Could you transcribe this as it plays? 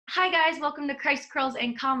Hi guys, welcome to Christ Curls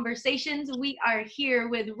and Conversations. We are here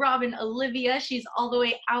with Robyn Olivia. She's all the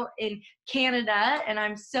way out in Canada, and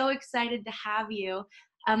I'm so excited to have you.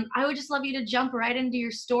 I would just love you to jump right into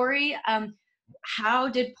your story. How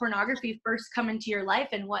did pornography first come into your life,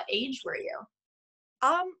 and what age were you?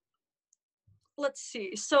 Um, let's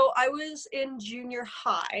see. So I was in junior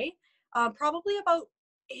high, probably about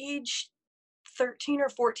age 13 or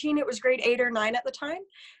 14. It was grade 8 or 9 at the time.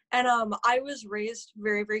 And I was raised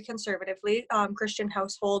very, very conservatively, Christian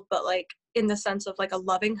household, but like in the sense of like a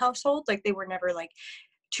loving household. Like they were never like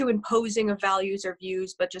too imposing of values or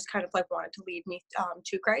views, but just kind of like wanted to lead me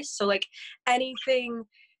to Christ. So like anything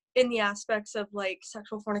in the aspects of like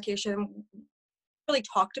sexual fornication really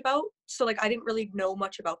talked about, so like I didn't really know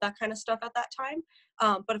much about that kind of stuff at that time,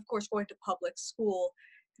 but of course going to public school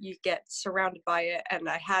you get surrounded by it, and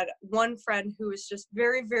I had one friend who was just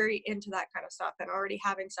very, very into that kind of stuff and already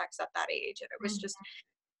having sex at that age, and it was just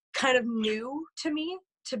kind of new to me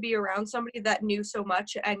to be around somebody that knew so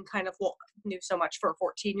much and kind of knew so much for a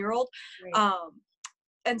 14-year-old. Right.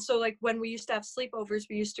 And so like when we used to have sleepovers,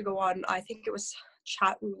 we used to go on, I think it was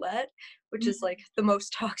chat roulette, which is like the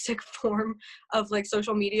most toxic form of like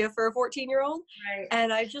social media for a 14-year-old. Right.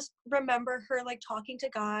 And I just remember her like talking to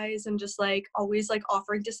guys and just like always like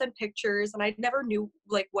offering to send pictures, and I never knew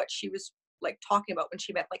like what she was like talking about when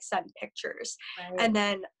she meant like send pictures. Right. And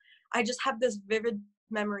then I just have this vivid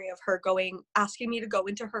memory of her asking me to go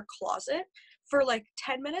into her closet for like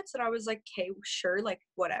 10 minutes, and I was like, okay, sure, like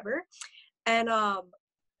whatever. And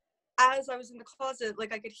as I was in the closet,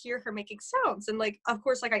 like I could hear her making sounds, and like of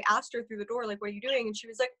course like I asked her through the door like, what are you doing? And she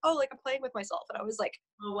was like, oh, like I'm playing with myself. And I was like,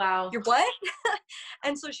 Oh wow. you're what?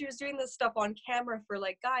 And so she was doing this stuff on camera for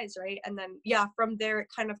like guys, right? And then yeah, from there it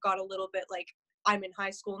kind of got a little bit like, I'm in high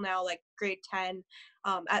school now, like grade 10.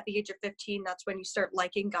 At the age of 15, that's when you start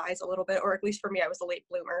liking guys a little bit, or at least for me, I was a late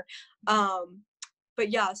bloomer. But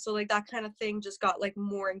yeah, so like that kind of thing just got like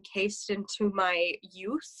more encased into my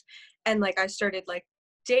youth, and like I started like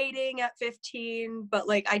dating at 15, but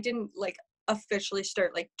like I didn't like officially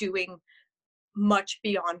start like doing much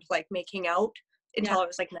beyond like making out Yeah. until I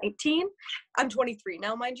was like 19. I'm 23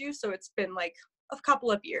 now, mind you, so it's been like a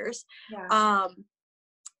couple of years. Yeah.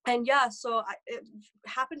 And yeah, so it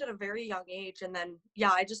happened at a very young age, and then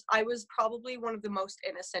yeah, I was probably one of the most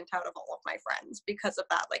innocent out of all of my friends because of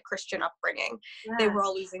that like Christian upbringing. They Yeah. were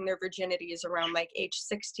all losing their virginities around like age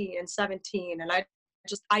 16 and 17, and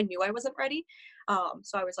I knew I wasn't ready.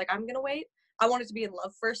 So I was like, I'm gonna wait. I wanted to be in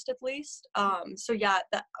love first at least. So yeah,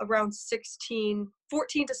 that around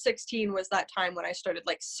 14 to 16 was that time when I started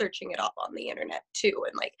like searching it up on the internet too.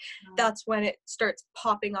 And like, that's when it starts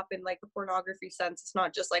popping up in like the pornography sense. It's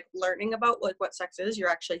not just like learning about like what sex is, you're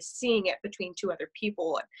actually seeing it between two other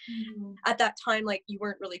people. And at that time, like you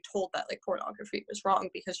weren't really told that like pornography was wrong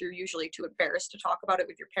because you're usually too embarrassed to talk about it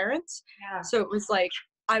with your parents. Yeah. So it was like,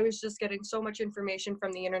 I was just getting so much information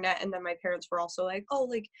from the internet, and then my parents were also like, oh,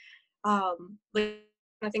 like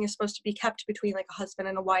nothing is supposed to be kept between like a husband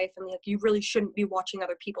and a wife, and like you really shouldn't be watching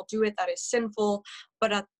other people do it, that is sinful.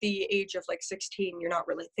 But at the age of like 16, you're not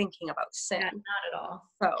really thinking about sin. Yeah, not at all.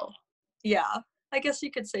 So yeah, I guess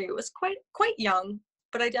you could say it was quite young,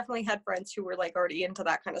 but I definitely had friends who were like already into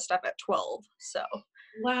that kind of stuff at 12. So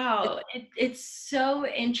Wow, it's so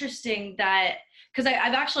interesting that, because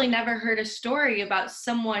I've actually never heard a story about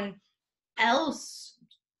someone else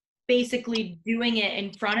basically doing it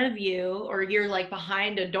in front of you, or you're like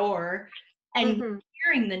behind a door and mhm.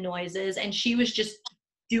 hearing the noises, and she was just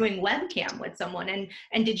doing webcam with someone.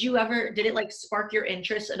 And did it like spark your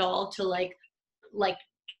interest at all to like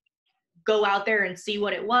go out there and see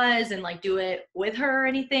what it was and like do it with her or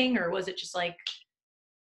anything, or was it just like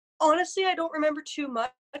Honestly, I don't remember too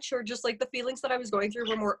much, or just like the feelings that I was going through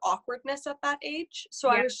were more awkwardness at that age. So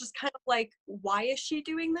I yeah, was just kind of like, why is she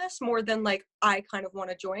doing this, more than like I kind of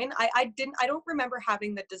want to join. I don't remember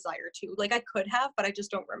having the desire to. Like I could have, but I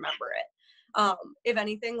just don't remember it. If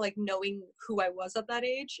anything, like knowing who I was at that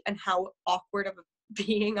age and how awkward of a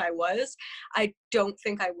being I was, I don't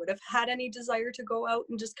think I would have had any desire to go out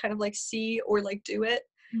and just kind of like see or like do it.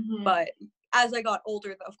 mhm. But as I got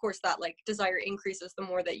older, of course, that like desire increases the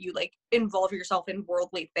more that you like involve yourself in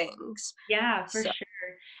worldly things. Yeah, for So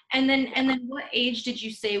sure. And then yeah. and then what age did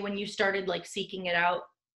you say when you started like seeking it out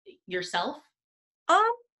yourself?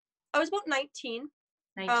 Um, I was about 19.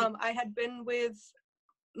 19. I had been with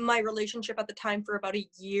my relationship at the time for about a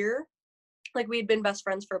year. Like we had been best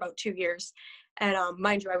friends for about 2 years, and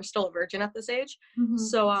mind you, I was still a virgin at this age. Mhm.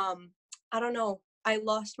 So I don't know. I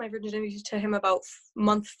lost my virginity to him about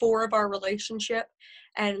month 4 of our relationship,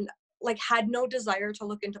 and like had no desire to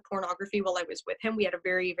look into pornography while I was with him. We had a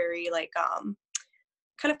very, very like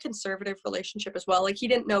kind of conservative relationship as well. Like, he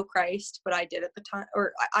didn't know Christ, but I did at the time,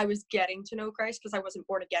 or I was getting to know Christ because I wasn't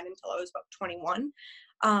born again until I was about 21.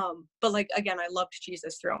 But like, again, I loved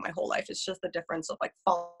Jesus throughout my whole life. It's just the difference of like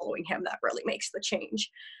following him that really makes the change.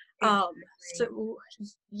 So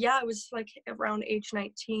yeah, it was like around age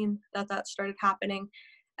 19 that started happening.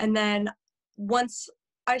 And then once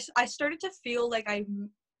I started to feel like I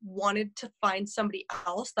wanted to find somebody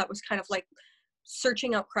else that was kind of like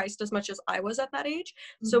searching out Christ as much as I was at that age.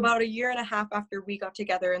 Mm-hmm. So about a year and a half after we got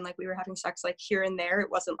together and like we were having sex like here and there, it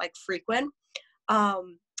wasn't like frequent.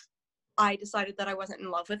 I decided that I wasn't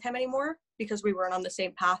in love with him anymore because we weren't on the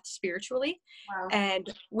same path spiritually. Wow.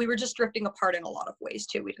 And we were just drifting apart in a lot of ways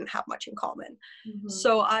too. We didn't have much in common. Mm-hmm.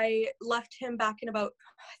 So I left him back in about,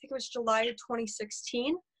 I think it was July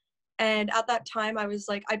 2016. And at that time I was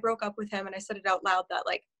like, I broke up with him and I said it out loud that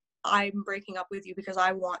like, I'm breaking up with you because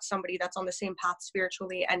I want somebody that's on the same path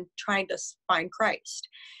spiritually and trying to find Christ.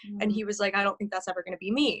 Mm-hmm. And he was like, I don't think that's ever going to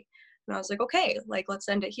be me. And I was like, okay, like, let's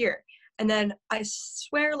end it here. And then I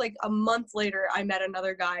swear like a month later, I met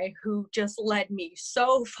another guy who just led me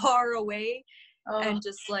so far away and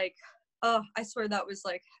just like, oh, I swear that was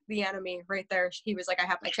like the enemy right there. He was like, I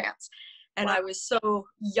have my chance. And wow. I was so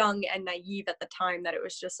young and naive at the time that it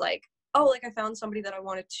was just like, oh, like I found somebody that I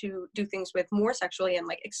wanted to do things with more sexually and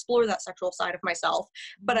like explore that sexual side of myself.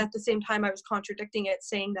 Mm-hmm. But at the same time, I was contradicting it,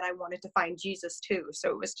 saying that I wanted to find Jesus too. So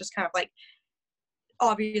it was just kind of like,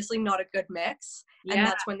 obviously not a good mix. Yeah. And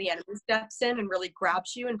that's when the enemy steps in and really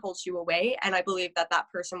grabs you and pulls you away. And I believe that that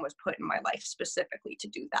person was put in my life specifically to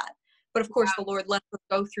do that. But of course, wow. The Lord lets us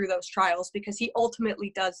go through those trials because he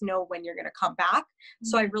ultimately does know when you're going to come back. Mm-hmm.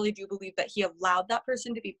 So I really do believe that he allowed that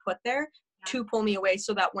person to be put there to pull me away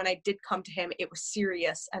so that when I did come to him, it was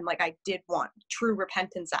serious and like I did want true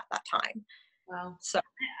repentance at that time. Wow. So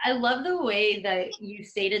I love the way that you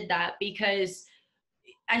stated that, because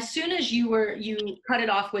as soon as you cut it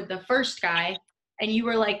off with the first guy and you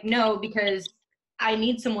were like, no, because I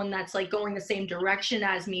need someone that's like going the same direction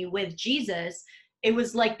as me with Jesus, it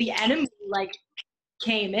was like the enemy like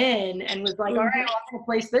came in and was like, all right, well, I'm gonna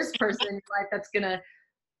place this person in your life that's gonna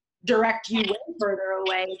direct you way further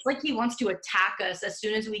away. It's like he wants to attack us as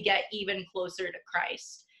soon as we get even closer to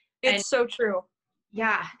Christ. It's so true.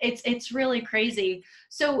 Yeah, it's really crazy.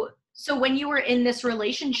 So when you were in this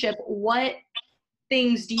relationship, what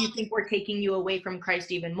things do you think were taking you away from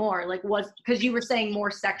Christ even more? Like, because you were saying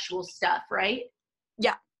more sexual stuff, right?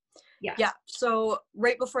 Yeah. So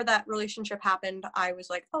right before that relationship happened, I was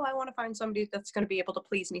like, oh, I want to find somebody that's going to be able to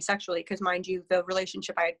please me sexually. Because mind you, the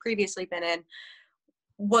relationship I had previously been in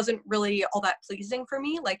wasn't really all that pleasing for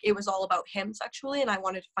me. Like, it was all about him sexually, and I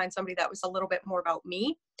wanted to find somebody that was a little bit more about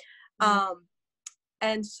me. Mm-hmm.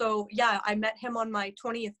 And so, yeah, I met him on my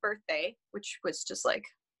 20th birthday, which was just like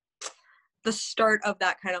the start of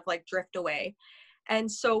that kind of like drift away.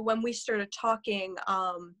 And so when we started talking,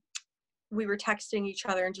 we were texting each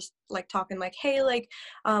other and just like talking like, hey, like,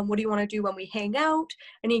 what do you want to do when we hang out?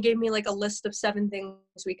 And he gave me like a list of 7 things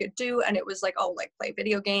we could do. And it was like, oh, like play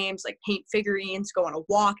video games, like paint figurines, go on a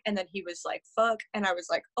walk. And then he was like, fuck. And I was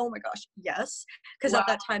like, oh my gosh, yes. Because at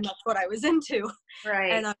that time, that's what I was into.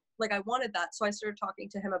 Right. And like, I wanted that. So I started talking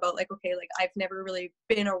to him about like, okay, like I've never really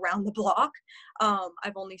been around the block.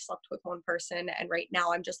 I've only slept with one person. And right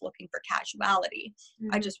now I'm just looking for casuality.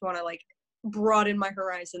 Mm-hmm. I just want to like broaden my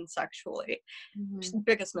horizon sexually. Mm-hmm.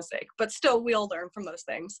 Biggest mistake, but still we all learn from those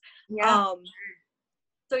things. Yeah.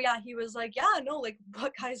 So yeah, he was like, yeah, no, like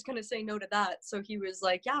what guy's gonna say no to that? So he was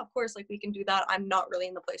like, yeah, of course, like we can do that. I'm not really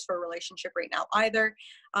in the place for a relationship right now either.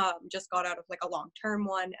 Just got out of like a long-term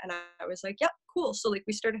one. And I was like, yep, cool. So like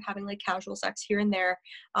we started having like casual sex here and there.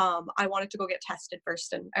 I wanted to go get tested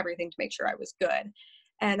first and everything to make sure I was good.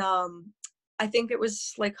 And I think it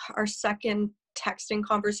was like our second texting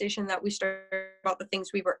conversation that we started about the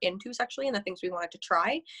things we were into sexually and the things we wanted to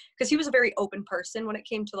try, because he was a very open person when it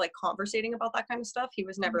came to like conversating about that kind of stuff. He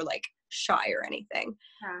was never like shy or anything.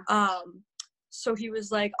 Yeah. So he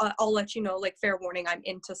was like, I'll let you know, like, fair warning, I'm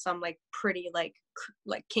into some like pretty like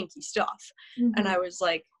kinky stuff. Mm-hmm. And I was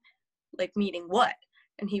like meaning what?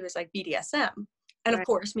 And he was like, BDSM. And of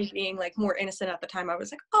course, me being like more innocent at the time, I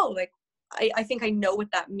was like, oh, like I think I know what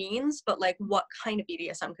that means, but like what kind of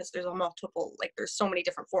BDSM? Because there's a multiple, like there's so many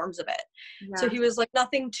different forms of it. Yeah. So he was like,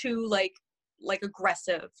 nothing too like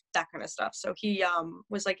aggressive, that kind of stuff. So he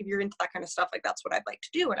was like, if you're into that kind of stuff, like that's what I'd like to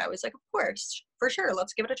do. And I was like, of course, for sure,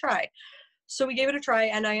 let's give it a try. So we gave it a try,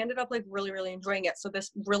 and I ended up like really, really enjoying it. So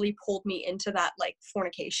this really pulled me into that like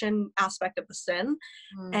fornication aspect of the sin.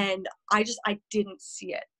 And I didn't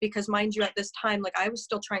see it, because mind you, at this time, like I was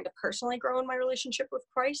still trying to personally grow in my relationship with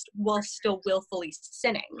Christ while still willfully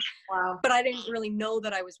sinning. Wow. But I didn't really know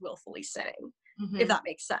that I was willfully sinning, if that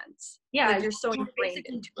makes sense. Yeah, like you're so you're ingrained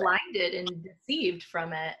basically into blinded and deceived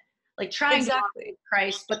from it, like it. trying to walk Exactly. with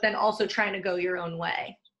Christ, but then also trying to go your own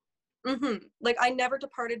way. Like I never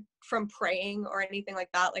departed from praying or anything like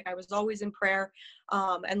that. Like I was always in prayer,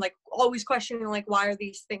 and like always questioning like, why are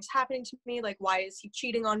these things happening to me? Like, why is he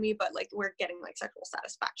cheating on me? But like we're getting like sexual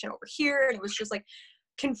satisfaction over here, and it was just like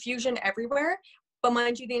confusion everywhere. But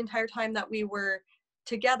mind you, the entire time that we were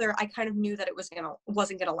together, I kind of knew that it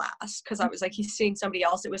wasn't gonna last, because I was like, he's seeing somebody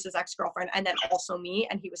else. It was his ex-girlfriend, and then also me,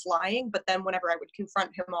 and he was lying. But then whenever I would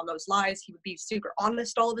confront him on those lies, he would be super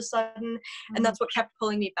honest all of a sudden. And that's what kept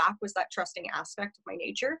pulling me back, was that trusting aspect of my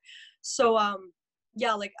nature. So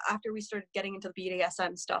yeah, like after we started getting into the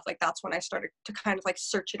BDSM stuff, like that's when I started to kind of like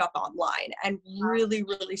search it up online, and really,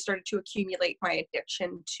 really started to accumulate my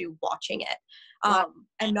addiction to watching it,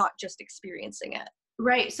 and not just experiencing it.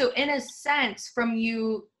 Right. So in a sense, from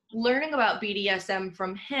you learning about BDSM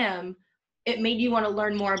from him, it made you want to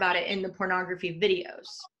learn more about it in the pornography videos.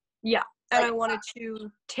 Yeah. And I wanted to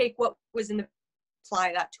take what was in the,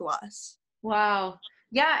 apply that to us. Wow.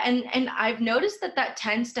 Yeah, and I've noticed that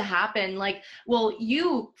tends to happen. Like, well,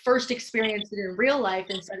 you first experienced it in real life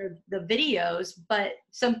instead of the videos, but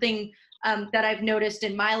something that I've noticed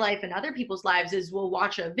in my life and other people's lives is we'll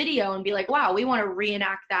watch a video and be like, wow, we want to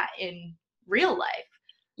reenact that in real life.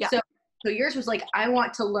 Yeah. So yours was like, I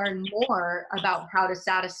want to learn more about how to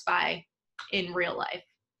satisfy in real life.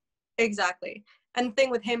 Exactly. And the thing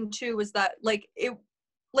with him too was that like in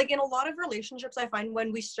a lot of relationships, I find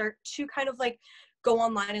when we start to kind of like go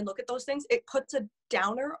online and look at those things, it puts a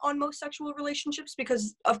downer on most sexual relationships,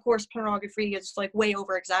 because of course pornography is like way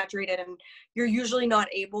over exaggerated, and you're usually not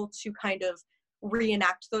able to kind of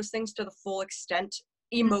reenact those things to the full extent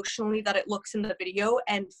emotionally that it looks in the video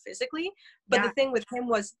and physically. But the thing with him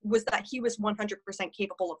was that he was 100%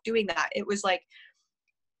 capable of doing that. It was like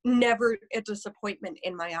never a disappointment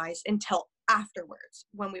in my eyes until afterwards,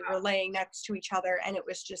 when we were laying next to each other, and it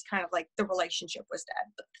was just kind of like the relationship was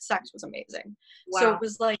dead, but the sex was amazing. Wow. So it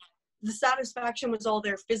was like the satisfaction was all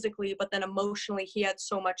there physically, but then emotionally he had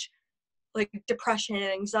so much like depression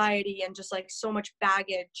and anxiety and just like so much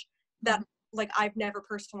baggage that like I've never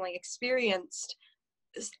personally experienced.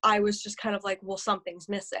 I was just kind of like, well, something's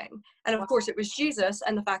missing. And of course it was Jesus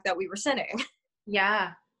and the fact that we were sinning.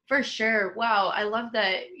 Yeah, for sure. Wow. I love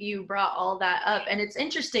that you brought all that up. And it's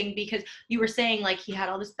interesting because you were saying like he had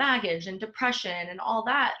all this baggage and depression and all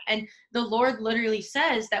that. And the Lord literally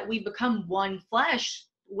says that we become one flesh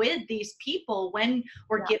with these people when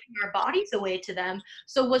we're giving our bodies away to them.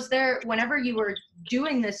 So was there, whenever you were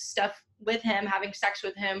doing this stuff with him, having sex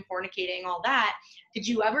with him, fornicating, all that, did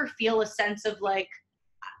you ever feel a sense of like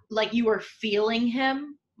you were feeling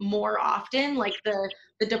him more often, like the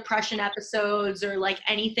depression episodes or like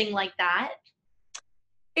anything like that?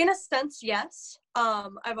 In a sense, yes.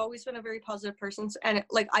 I've always been a very positive person, and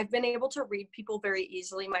like I've been able to read people very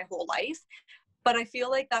easily my whole life, but I feel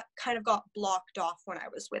like that kind of got blocked off when I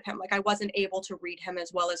was with him. Like I wasn't able to read him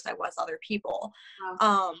as well as I was other people.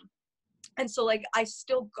 Wow. And so like I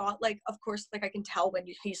still got like, of course, like I can tell when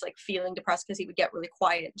he's like feeling depressed, because he would get really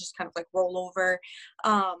quiet and just kind of like roll over.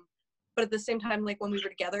 But at the same time, like when we were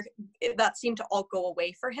together, that seemed to all go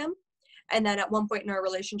away for him. And then at one point in our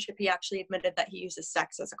relationship, he actually admitted that he uses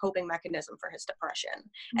sex as a coping mechanism for his depression.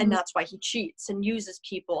 And that's why he cheats and uses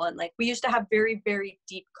people. And like we used to have very, very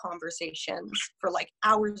deep conversations for like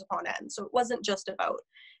hours upon end. So it wasn't just about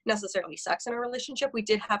necessarily sex in our relationship. We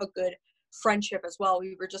did have a good friendship as well.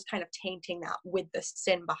 We were just kind of tainting that with the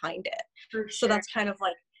sin behind it. For sure. So that's kind of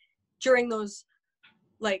like during those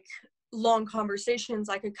like long conversations,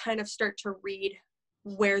 I could kind of start to read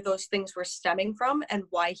where those things were stemming from and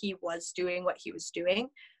why he was doing what he was doing.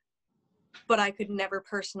 But I could never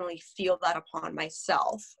personally feel that upon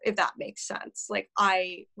myself, if that makes sense. Like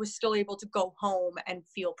I was still able to go home and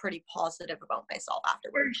feel pretty positive about myself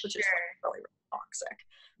afterwards, which is like really, really toxic.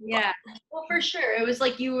 Yeah. Well, for sure. It was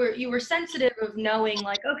like you were sensitive of knowing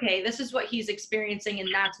like, okay, this is what he's experiencing and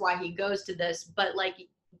that's why he goes to this. But like,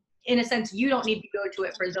 in a sense, you don't need to go to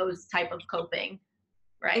it for those type of coping.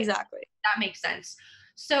 Right. Exactly. That makes sense.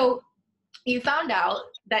 So you found out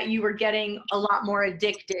that you were getting a lot more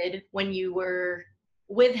addicted when you were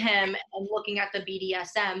with him and looking at the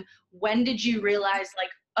BDSM. When did you realize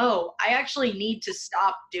like, oh, I actually need to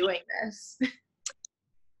stop doing this?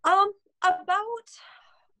 About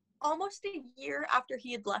almost a year after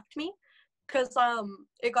he had left me, because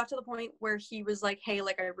it got to the point where he was like, hey,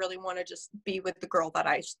 like I really want to just be with the girl that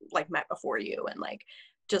I like met before you, and like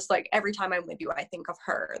just like every time I'm with you I think of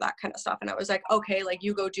her, that kind of stuff. And I was like, okay, like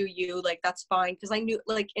you go do you, like that's fine, because I knew,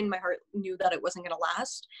 like in my heart knew that it wasn't gonna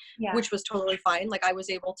last. Yeah. Which was totally fine. Like I was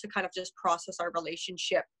able to kind of just process our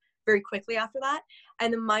relationship very quickly after that.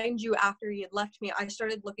 And then mind you, after he had left me, I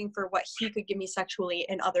started looking for what he could give me sexually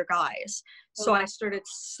in other guys. So I started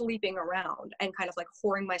sleeping around and kind of like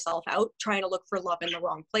whoring myself out, trying to look for love in the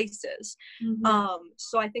wrong places.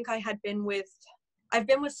 So I think I've been with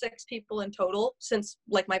 6 people in total since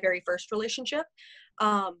like my very first relationship.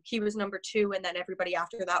 He was number 2, and then everybody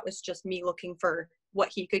after that was just me looking for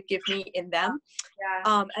what he could give me in them.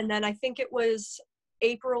 And then I think it was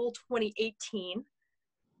April 2018.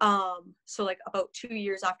 So like about 2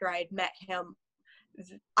 years after I had met him,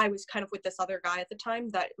 I was kind of with this other guy at the time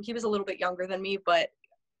that he was a little bit younger than me, but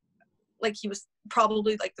like he was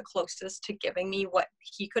probably like the closest to giving me what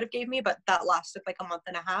he could have gave me, but that lasted like a month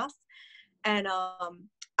and a half. And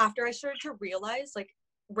after I started to realize, like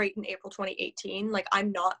right in April 2018, like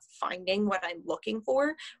I'm not finding what I'm looking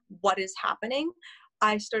for, what is happening,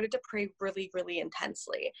 I started to pray really, really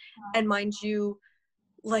intensely. And mind you,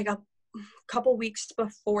 like a couple weeks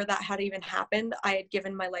before that had even happened, I had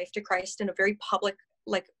given my life to Christ in a very public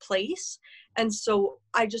like place. And so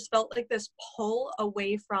I just felt like this pull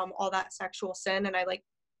away from all that sexual sin. And I like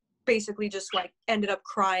basically just like ended up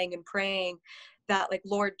crying and praying that like,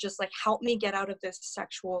 Lord, just like help me get out of this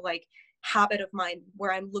sexual like habit of mine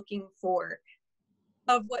where I'm looking for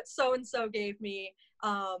of what so-and-so gave me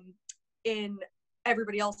in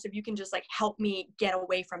everybody else. If you can just like help me get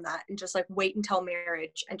away from that and just like wait until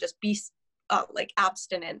marriage and just be like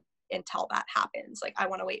abstinent until that happens. Like I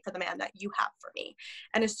want to wait for the man that you have for me.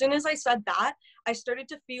 And as soon as I said that, I started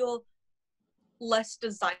to feel less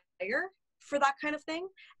desire for that kind of thing.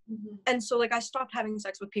 And so like I stopped having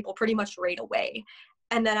sex with people pretty much right away.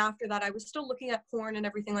 And then after that, I was still looking at porn and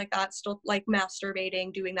everything like that, still like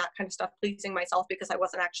masturbating, doing that kind of stuff, pleasing myself, because I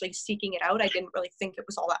wasn't actually seeking it out. I didn't really think it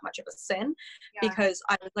was all that much of a sin, because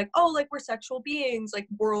I was like, oh, like we're sexual beings, like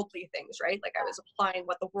worldly things, right? Like I was applying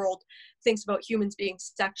what the world thinks about humans being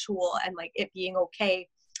sexual and like it being okay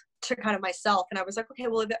to kind of myself. And I was like, okay,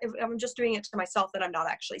 well, if I'm just doing it to myself, then I'm not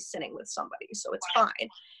actually sinning with somebody, so it's fine.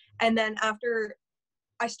 And then after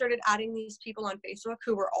I started adding these people on Facebook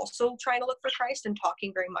who were also trying to look for Christ and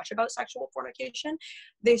talking very much about sexual fornication,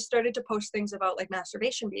 they started to post things about like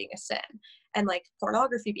masturbation being a sin and like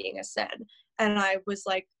pornography being a sin. And I was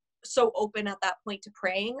like so open at that point to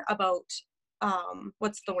praying about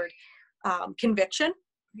conviction.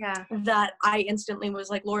 That I instantly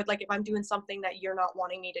was like, Lord, like if I'm doing something that you're not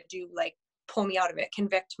wanting me to do, like pull me out of it,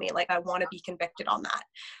 convict me. Like I want to be convicted on that.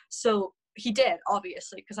 So he did,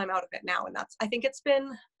 obviously, because I'm out of it now. And that's, I think it's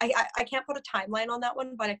been, I can't put a timeline on that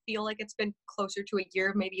one, but I feel like it's been closer to a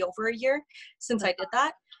year, maybe over a year since I did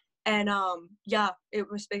that. And yeah, it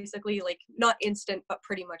was basically like not instant, but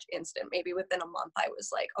pretty much instant. Maybe within a month, I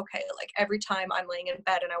was like, okay, like every time I'm laying in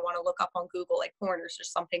bed and I want to look up on Google, like porn or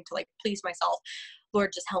just something to like please myself,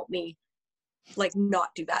 Lord, just help me like not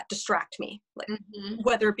do that, distract me, like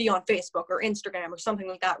whether it be on Facebook or Instagram or something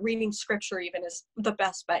like that. Reading scripture even is the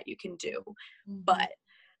best bet you can do. But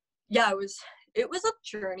yeah, it was a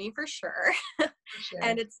journey for sure.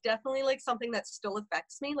 And it's definitely like something that still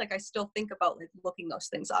affects me. Like I still think about like looking those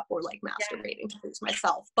things up or like masturbating to please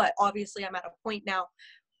myself, but obviously I'm at a point now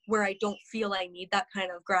where I don't feel I need that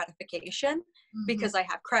kind of gratification because I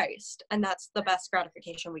have Christ, and that's the best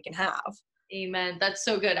gratification we can have. Amen. That's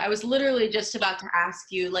so good. I was literally just about to ask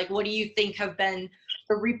you, like, what do you think have been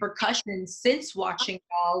the repercussions since watching it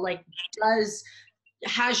all? Like,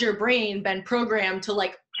 has your brain been programmed to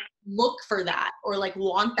like look for that or like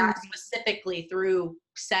want that specifically through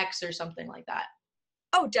sex or something like that?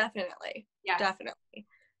 Oh, definitely. Yeah, definitely.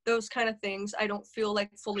 Those kind of things I don't feel like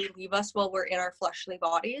fully leave us while we're in our fleshly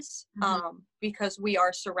bodies, because we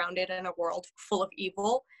are surrounded in a world full of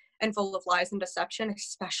evil and full of lies and deception,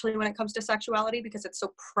 especially when it comes to sexuality, because it's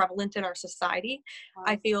so prevalent in our society.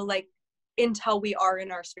 I feel like until we are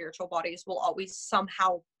in our spiritual bodies, we'll always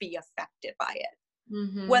somehow be affected by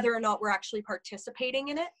it, whether or not we're actually participating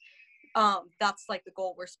in it. That's like the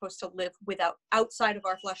goal. We're supposed to live outside of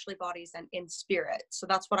our fleshly bodies and in spirit. So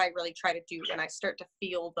that's what I really try to do when I start to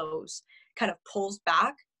feel those kind of pulls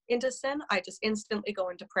back into sin. I just instantly go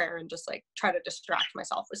into prayer and just like try to distract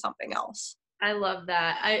myself with something else. I love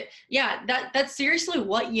that. That's seriously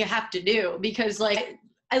what you have to do, because like,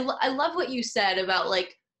 I love what you said about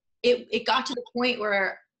like, it got to the point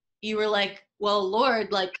where you were like, well,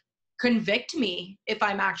 Lord, like convict me if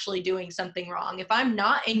I'm actually doing something wrong. If I'm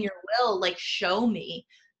not in your will, like show me.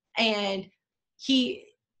 And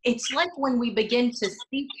it's like when we begin to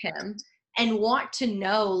seek him and want to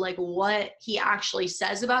know like what he actually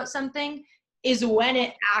says about something is when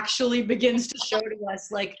it actually begins to show to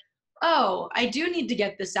us like, oh, I do need to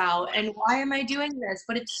get this out, and why am I doing this?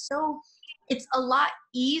 But it's a lot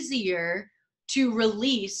easier to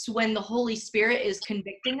release when the Holy Spirit is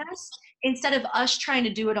convicting us instead of us trying to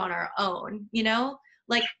do it on our own, you know?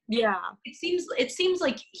 Like, Yeah. it seems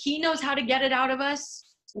like he knows how to get it out of us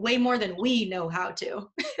way more than we know how to.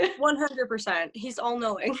 100%. He's all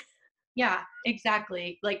knowing. Yeah,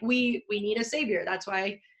 exactly. Like we need a savior. That's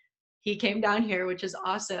why he came down here, which is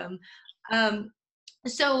awesome.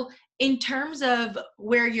 So in terms of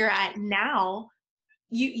where you're at now,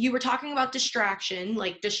 you were talking about distraction,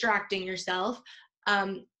 like distracting yourself.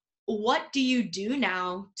 What do you do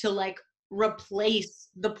now to like replace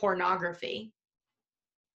the pornography?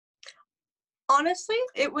 Honestly,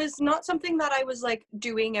 it was not something that I was like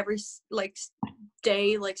doing every like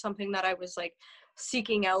day, like something that I was like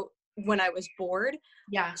seeking out when I was bored.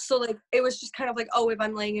 Yeah. So like it was just kind of like, oh, if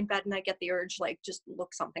I'm laying in bed and I get the urge, like just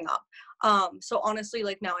look something up. So honestly,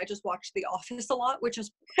 like now I just watch The Office a lot, which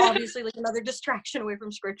is obviously like another distraction away from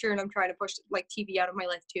scripture, and I'm trying to push like TV out of my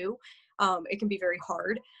life too. It can be very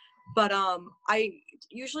hard, but I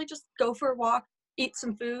usually just go for a walk, eat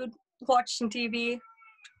some food, watch some TV.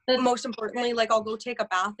 Most importantly, like I'll go take a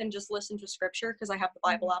bath and just listen to scripture because I have the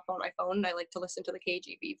Bible app on my phone, and I like to listen to the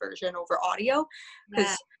KJV version over audio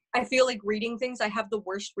because I feel like reading things, I have the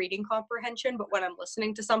worst reading comprehension, but when I'm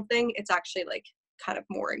listening to something, it's actually like kind of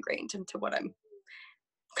more ingrained into what I'm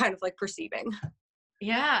kind of like perceiving.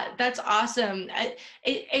 Yeah, that's awesome.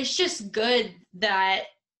 It's just good that,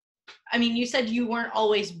 I mean, you said you weren't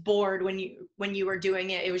always bored when you were doing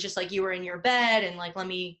it. It was just like you were in your bed and like, let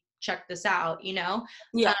me check this out, you know?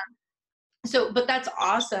 Yeah. So, but that's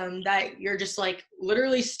awesome that you're just like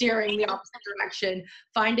literally steering the opposite direction,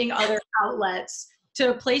 finding other outlets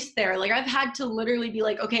to place there. Like I've had to literally be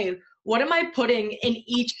like, okay, what am I putting in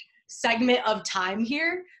each segment of time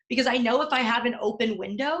here? Because I know if I have an open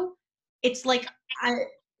window, it's like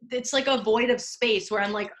it's like a void of space where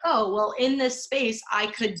I'm like, oh, well, in this space, I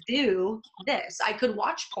could do this. I could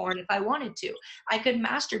watch porn if I wanted to. I could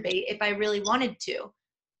masturbate if I really wanted to.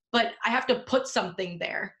 But I have to put something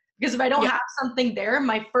there. Because if I don't have something there,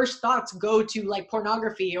 my first thoughts go to like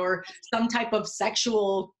pornography or some type of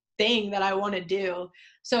sexual thing that I want to do.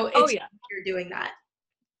 So it's you're doing that.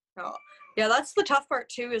 Oh, yeah, that's the tough part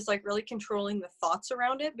too, is like really controlling the thoughts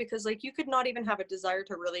around it, because like you could not even have a desire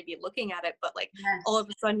to really be looking at it, but like all of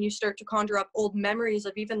a sudden you start to conjure up old memories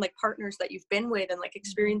of even like partners that you've been with and like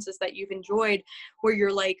experiences that you've enjoyed, where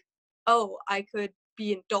you're like, oh, I could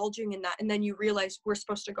be indulging in that, and then you realize we're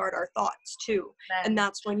supposed to guard our thoughts too. And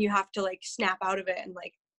that's when you have to like snap out of it and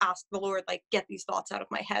like ask the Lord, like, get these thoughts out of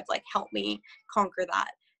my head, like help me conquer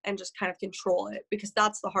that and just kind of control it, because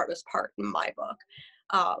that's the hardest part in my book.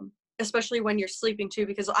 Especially when you're sleeping too,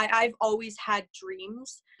 because I've always had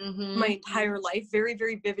dreams my entire life, very,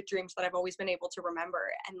 very vivid dreams that I've always been able to remember.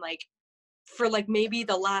 And like for like maybe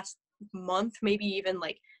the last month, maybe even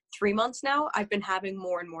like 3 months now, I've been having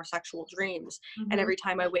more and more sexual dreams. And every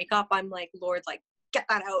time I wake up, I'm like, Lord, like, get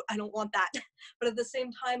that out. I don't want that. But at the same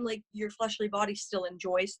time, like your fleshly body still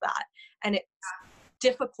enjoys that. And it's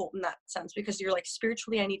difficult in that sense, because you're like,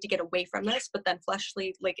 spiritually, I need to get away from this, but then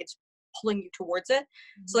fleshly, like it's pulling you towards it.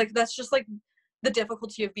 So like that's just like the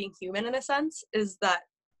difficulty of being human in a sense, is that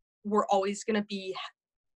we're always going to be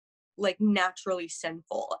like naturally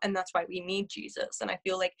sinful, and that's why we need Jesus. And I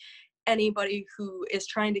feel like anybody who is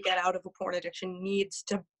trying to get out of a porn addiction needs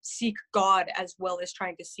to seek God as well as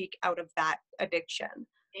trying to seek out of that addiction.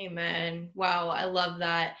 Amen. Wow, I love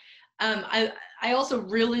that. I also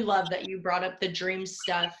really love that you brought up the dream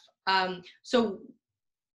stuff. So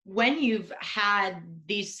when you've had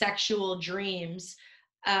these sexual dreams,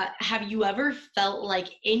 have you ever felt like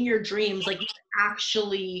in your dreams, like you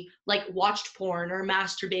actually like watched porn or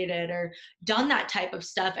masturbated or done that type of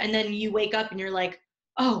stuff, and then you wake up and you're like,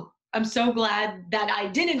 oh, I'm so glad that I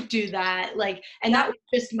didn't do that. Like, and that was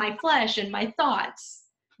just my flesh and my thoughts.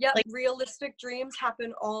 Yeah, Like, realistic dreams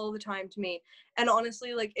happen all the time to me. And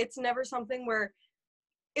honestly, like it's never something where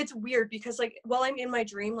it's weird, because like while I'm in my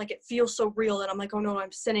dream, like it feels so real, and I'm like, oh no,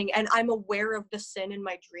 I'm sinning, and I'm aware of the sin in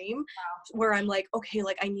my dream, where I'm like, okay,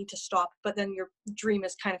 like I need to stop, but then your dream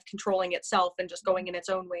is kind of controlling itself and just going in its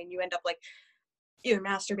own way, and you end up like either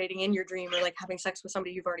masturbating in your dream or like having sex with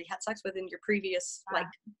somebody you've already had sex with in your previous like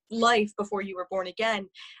life before you were born again.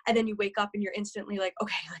 And then you wake up and you're instantly like,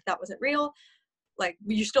 okay, like that wasn't real. Like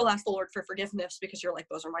you still ask the Lord for forgiveness, because you're like,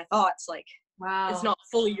 those are my thoughts. Like it's not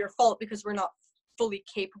fully your fault, because we're not fully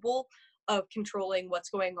capable of controlling what's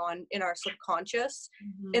going on in our subconscious,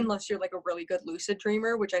 Mm-hmm. unless you're like a really good lucid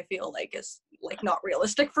dreamer, which I feel like is like not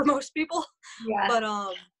realistic for most people. Yeah. But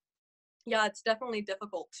yeah, it's definitely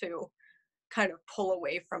difficult to kind of pull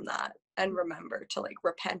away from that and remember to like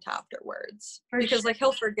repent afterwards, because like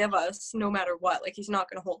he'll forgive us no matter what. Like he's not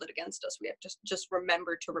going to hold it against us. We have to just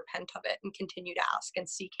remember to repent of it and continue to ask and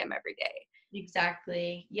seek him every day.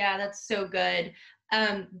 Exactly. Yeah, that's so good.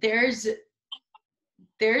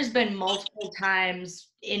 There's been multiple times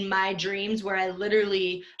in my dreams where I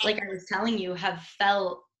literally, like I was telling you, have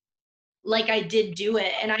felt like I did do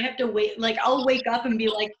it, and I have to wait, like I'll wake up and be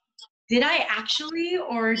like, did I actually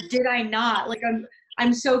or did I not? Like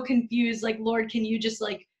I'm so confused. Like, Lord, can you just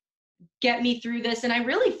like get me through this? And I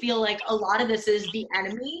really feel like a lot of this is the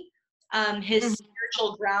enemy, his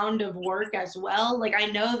spiritual ground of work as well. Like I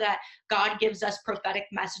know that God gives us prophetic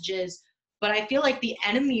messages, but I feel like the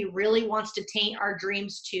enemy really wants to taint our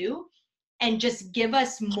dreams too, and just give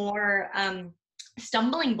us more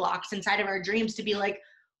stumbling blocks inside of our dreams to be like,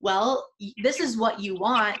 well, this is what you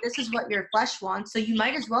want, this is what your flesh wants, so you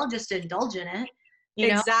might as well just indulge in it, you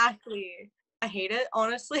know? Exactly. I hate it,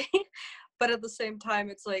 honestly. But at the same time,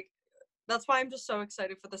 it's like, that's why I'm just so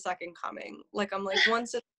excited for the second coming. Like, I'm like,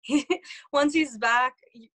 once he's back,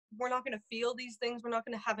 we're not going to feel these things. We're not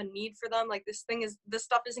going to have a need for them. Like, this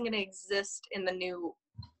stuff isn't going to exist in the new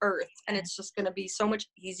earth. And it's just going to be so much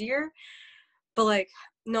easier. But like,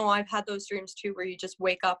 no, I've had those dreams too, where you just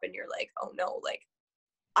wake up and you're like, oh no, like,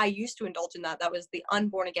 I used to indulge in that. That was the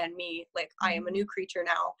unborn again me. Like, I am a new creature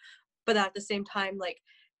now. But at the same time, like,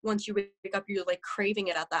 once you wake up, you're like craving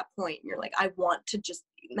it at that point. You're like, I want to just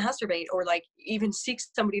masturbate, or like even seek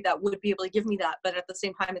somebody that would be able to give me that. But at the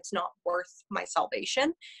same time, it's not worth my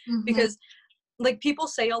salvation. Because like people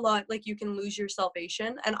say a lot, like you can lose your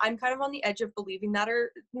salvation. And I'm kind of on the edge of believing that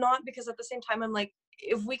or not, because at the same time, I'm like,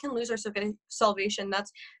 if we can lose our salvation,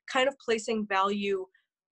 that's kind of placing value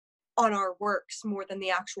on our works more than the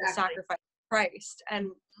actual sacrifice of Christ. And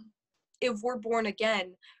if we're born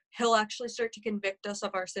again, he'll actually start to convict us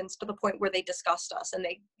of our sins to the point where they disgust us, and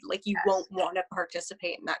they like, you won't want to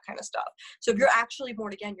participate in that kind of stuff. So if you're actually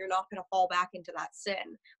born again, you're not going to fall back into that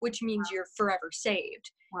sin, which means you're forever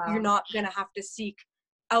saved. You're not going to have to seek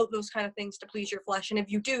out those kind of things to please your flesh. And if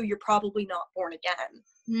you do, you're probably not born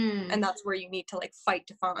again. And that's where you need to like fight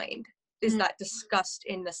to find, is that disgust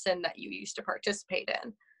in the sin that you used to participate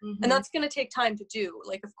in. And that's going to take time to do.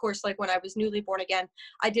 Like, of course, like when I was newly born again,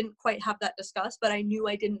 I didn't quite have that disgust, but I knew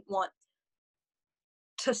I didn't want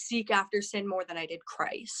to seek after sin more than I did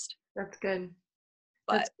Christ. That's good.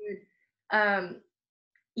 But That's good.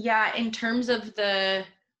 Yeah, in terms of the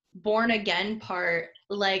born again part,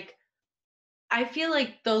 like I feel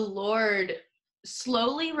like the Lord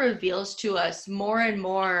slowly reveals to us more and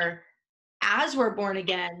more as we're born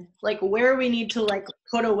again, like where we need to like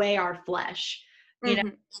put away our flesh, you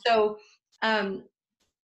know? So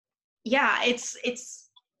yeah, it's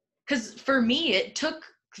because for me it took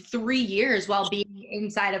 3 years while being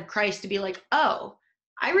inside of Christ to be like, oh,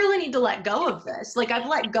 I really need to let go of this. Like I've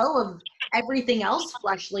let go of everything else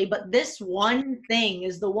fleshly, but this one thing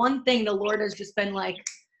is the one thing the Lord has just been like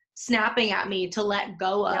snapping at me to let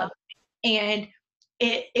go of. And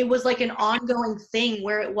it was like an ongoing thing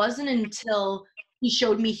where it wasn't until he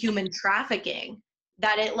showed me human trafficking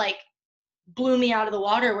that it like blew me out of the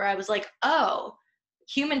water, where I was like, oh,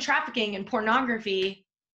 human trafficking and pornography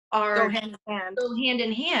are go hand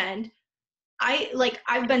in hand.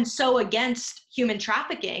 I've been so against human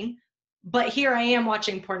trafficking, but here I am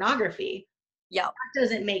watching pornography. Yeah. That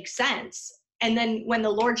doesn't make sense. And then when the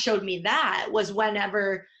Lord showed me that was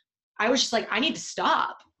whenever I was just like, I need to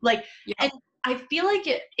stop. Like, and I feel like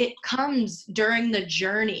it comes during the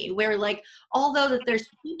journey where like, although that there's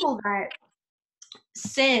people that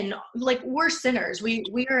sin, like we're sinners,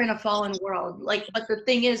 we are in a fallen world, like, but the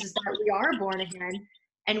thing is that we are born again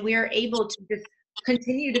and we are able to just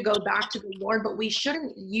continue to go back to the Lord, but we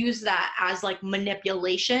shouldn't use that as like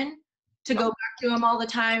manipulation to go back to him all the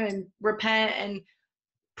time and repent and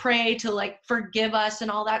pray to like forgive us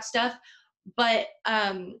and all that stuff. But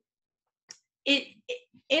it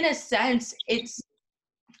in a sense, it's,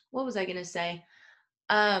 what was I gonna say?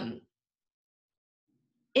 In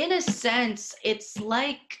a sense, it's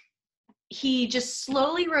like he just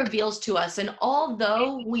slowly reveals to us, and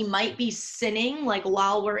although we might be sinning like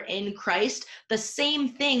while we're in Christ, the same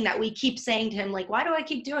thing that we keep saying to him, like, why do I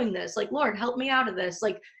keep doing this? Like, Lord, help me out of this.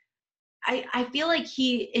 Like, I feel like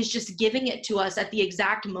he is just giving it to us at the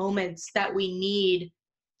exact moments that we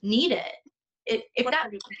need it. If that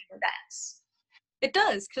makes sense. It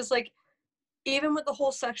does, because like even with the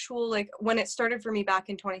whole sexual, like when it started for me back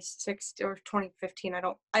in 2016 or 2015,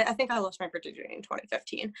 I think I lost my virginity in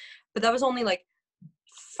 2015, but that was only like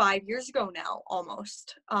 5 years ago now,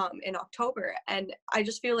 almost, in October. And I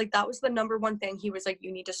just feel like that was the number one thing. He was like,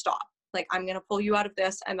 you need to stop. Like, I'm going to pull you out of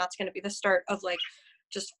this. And that's going to be the start of like,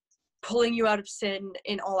 just pulling you out of sin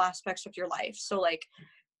in all aspects of your life. So like,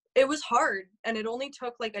 it was hard. And it only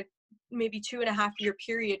took like a maybe 2.5 year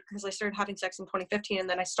period, because I started having sex in 2015 and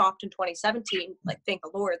then I stopped in 2017. Like, thank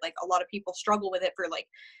the Lord, like a lot of people struggle with it for like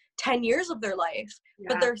 10 years of their life,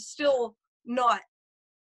 but they're still not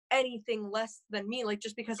anything less than me. Like,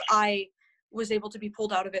 just because I was able to be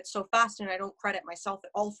pulled out of it so fast, and I don't credit myself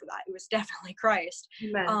at all for that. It was definitely Christ.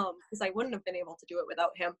 Because I wouldn't have been able to do it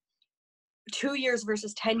without him. 2 years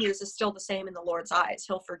versus 10 years is still the same in the Lord's eyes.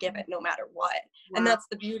 He'll forgive it no matter what. Wow. And that's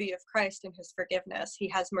the beauty of Christ and his forgiveness. He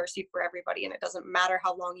has mercy for everybody, and it doesn't matter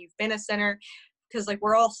how long you've been a sinner, because like,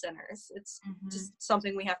 we're all sinners. It's just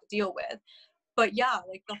something we have to deal with. But yeah,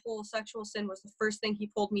 like the whole sexual sin was the first thing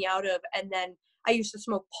he pulled me out of. And then I used to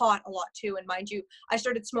smoke pot a lot too. And mind you, I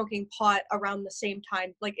started smoking pot around the same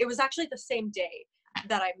time. Like, it was actually the same day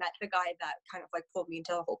that I met the guy that kind of like pulled me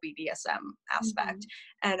into the whole BDSM aspect.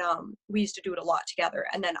 And we used to do it a lot together.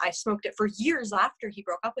 And then I smoked it for years after he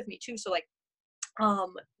broke up with me too. So like,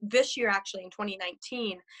 this year, actually in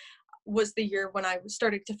 2019, was the year when I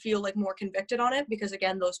started to feel like more convicted on it, because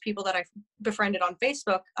again, those people that I befriended on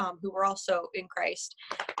Facebook, who were also in Christ,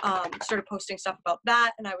 started posting stuff about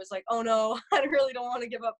that. And I was like, oh no, I really don't want to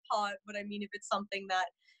give up pot. But I mean, if it's something that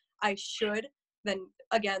I should, then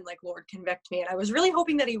again, like, Lord, convict me. And I was really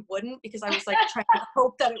hoping that he wouldn't, because I was like trying to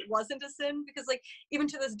hope that it wasn't a sin, because like, even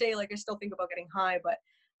to this day, like, I still think about getting high, but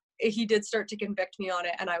he did start to convict me on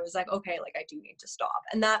it. And I was like, okay, like, I do need to stop.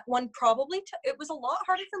 And that one probably, it was a lot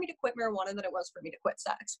harder for me to quit marijuana than it was for me to quit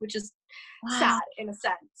sex, which is sad in a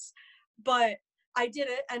sense. But I did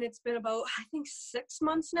it, and it's been about, I think, 6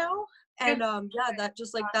 months now. And yeah, that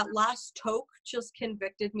just like that last toke just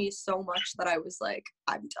convicted me so much that I was like,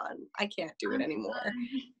 I'm done. I can't do it anymore.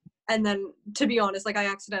 And then, to be honest, like, I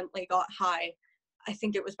accidentally got high. I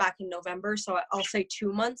think it was back in November. So I'll say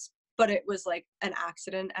 2 months, but it was like an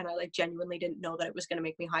accident. And I like genuinely didn't know that it was going to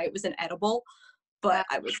make me high. It was an edible, but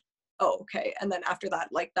I was, oh, okay. And then after that,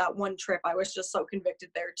 like that one trip, I was just so convicted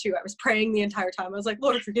there too. I was praying the entire time. I was like,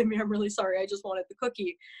 Lord, forgive me. I'm really sorry. I just wanted the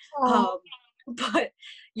cookie. But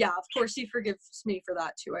yeah, of course he forgives me for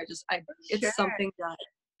that too. It's something that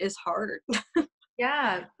is hard.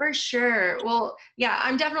 Yeah, for sure. Well, yeah,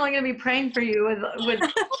 I'm definitely going to be praying for you with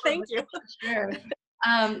Thank you. For sure.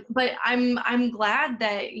 But I'm glad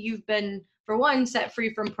that you've been, for one, set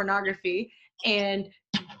free from pornography, and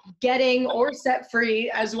getting or set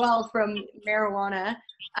free as well from marijuana.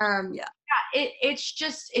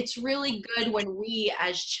 It's really good when we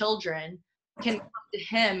as children can come to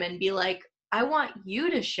him and be like, I want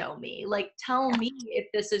you to show me, like, tell me if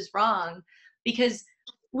this is wrong, because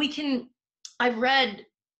I've read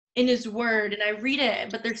in his word and I read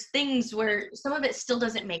it, but there's things where some of it still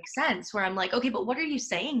doesn't make sense, where I'm like, okay, but what are you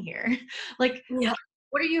saying here? Like,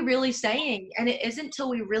 what are you really saying? And it isn't till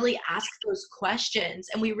we really ask those questions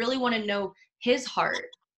and we really want to know his heart,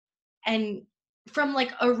 and from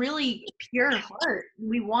like a really pure heart,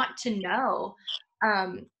 we want to know,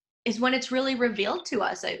 is when it's really revealed to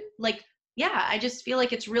us. I just feel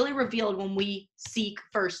like it's really revealed when we seek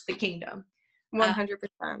first the kingdom. 100%.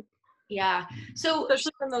 Yeah. So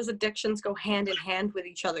especially when those addictions go hand in hand with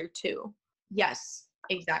each other too. Yes,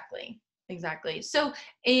 exactly. So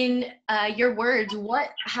in your words,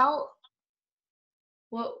 what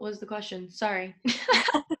was the question? Sorry.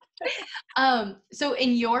 So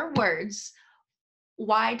in your words,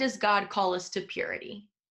 why does God call us to purity?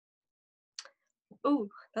 Ooh,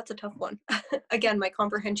 that's a tough one. Again, my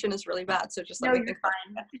comprehension is really bad, so just let me think about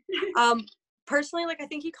it. Personally, like, I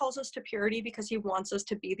think he calls us to purity because he wants us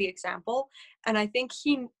to be the example. And I think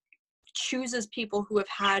he chooses people who have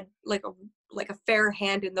had like a fair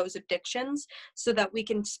hand in those addictions, so that we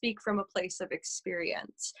can speak from a place of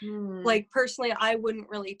experience. Like, personally, I wouldn't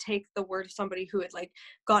really take the word of somebody who had like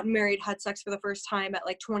gotten married, had sex for the first time at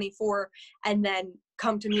like 24, and then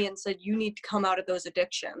come to me and said, you need to come out of those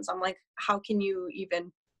addictions. I'm like, how can you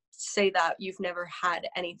even say that? You've never had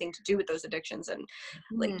anything to do with those addictions, and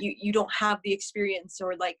like you don't have the experience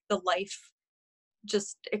or like the life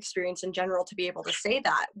just experience in general to be able to say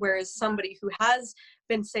that. Whereas somebody who has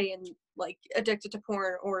been saying like addicted to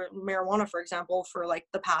porn or marijuana, for example, for like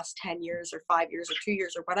the past 10 years or 5 years or 2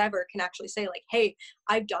 years or whatever, can actually say like, hey,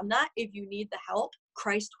 I've done that. If you need the help,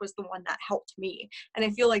 Christ was the one that helped me. And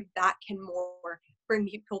I feel like that can more bring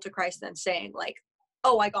people to Christ than saying like,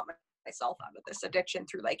 oh, I got myself out of this addiction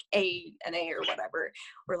through like ANA or whatever,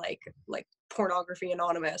 or like Pornography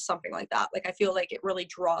Anonymous, something like that. Like I feel like it really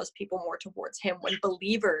draws people more towards him when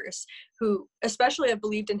believers who especially have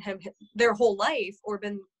believed in him their whole life, or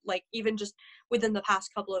been like even just within the past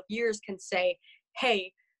couple of years, can say,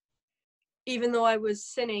 hey, even though I was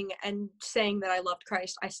sinning and saying that I loved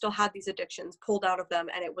Christ, I still had these addictions, pulled out of them,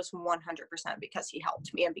 and it was 100% because he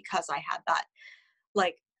helped me, and because I had that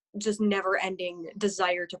like just never ending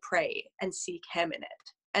desire to pray and seek him in it.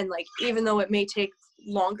 And like even though it may take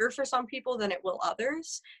longer for some people than it will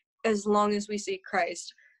others, as long as we seek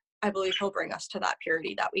Christ, I believe he'll bring us to that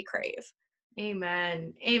purity that we crave.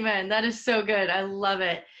 Amen. Amen. That is so good. I love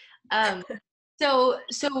it. So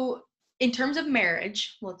in terms of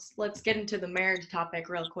marriage, let's get into the marriage topic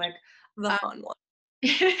real quick. The fun one.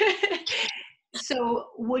 So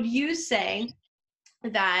would you say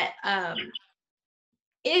that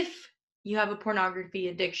if you have a pornography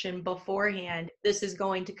addiction beforehand, this is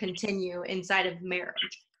going to continue inside of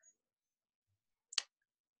marriage?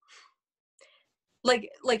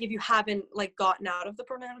 Like if you haven't like gotten out of the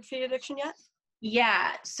pornography addiction yet?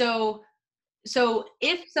 Yeah. So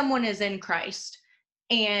if someone is in Christ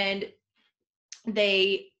and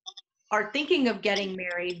they are thinking of getting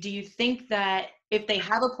married, do you think that if they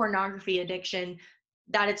have a pornography addiction,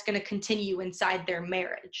 that it's going to continue inside their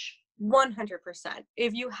marriage? 100%.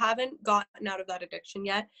 If you haven't gotten out of that addiction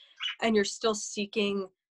yet and you're still seeking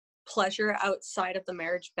pleasure outside of the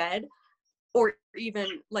marriage bed, or even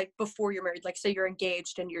like before you're married, like say you're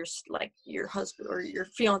engaged and you're like your husband or your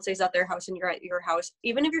fiance is at their house and you're at your house,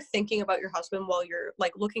 even if you're thinking about your husband while you're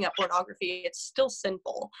like looking at pornography, it's still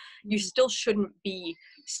sinful. You still shouldn't be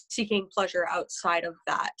seeking pleasure outside of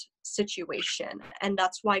that situation. And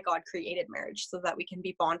that's why God created marriage, so that we can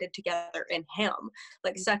be bonded together in him.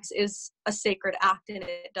 Like sex is a sacred act, and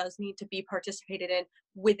it does need to be participated in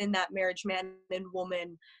within that marriage man and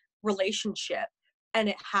woman relationship. And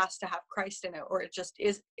it has to have Christ in it, or it just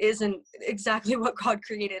isn't exactly what God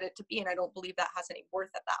created it to be. And I don't believe that has any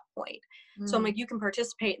worth at that point. So I'm like, you can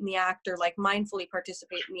participate in the act or like mindfully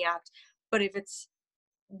participate in the act, but if it's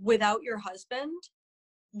without your husband,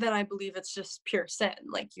 then I believe it's just pure sin.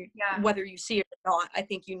 Like whether you see it or not, I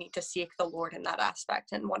think you need to seek the Lord in that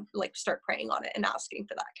aspect and like start praying on it and asking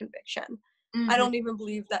for that conviction. I don't even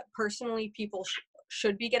believe that personally people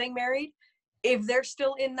should be getting married. If they're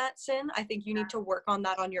still in that sin, I think you need to work on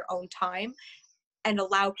that on your own time and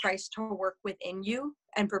allow Christ to work within you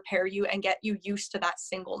and prepare you and get you used to that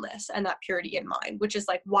singleness and that purity in mind, which is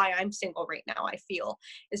like why I'm single right now, I feel,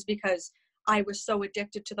 is because I was so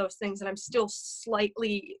addicted to those things, and I'm still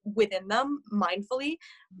slightly within them mindfully.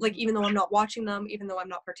 Like even though I'm not watching them, even though I'm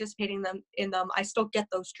not participating in them, I still get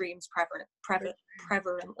those dreams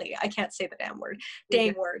prevalently. I can't say the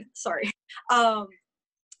dang word, sorry.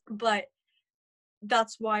 But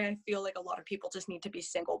that's why I feel like a lot of people just need to be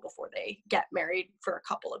single before they get married for a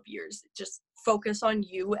couple of years. Just focus on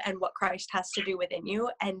you and what Christ has to do within you.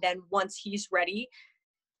 And then once he's ready,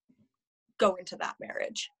 go into that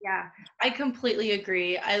marriage. Yeah, I completely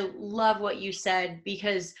agree. I love what you said,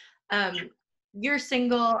 because you're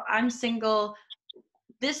single, I'm single.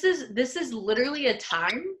 This is literally a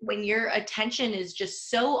time when your attention is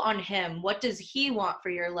just so on him. What does he want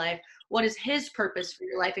for your life? What is his purpose for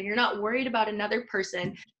your life? And you're not worried about another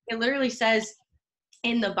person. It literally says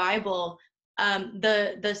in the Bible,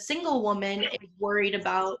 the single woman is worried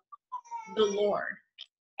about the Lord,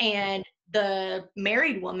 and the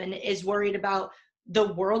married woman is worried about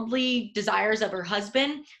the worldly desires of her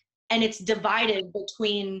husband, and it's divided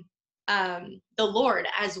between the Lord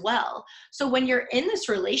as well. So when you're in this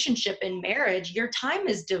relationship in marriage, your time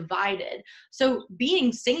is divided. So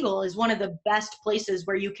being single is one of the best places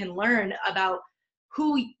where you can learn about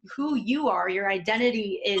who you are. Your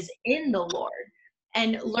identity is in the Lord,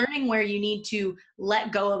 and learning where you need to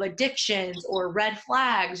let go of addictions or red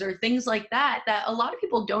flags or things like that a lot of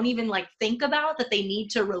people don't even like think about that they need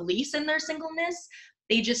to release in their singleness.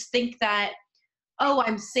 They just think that, oh,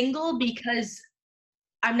 I'm single because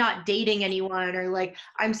I'm not dating anyone, or like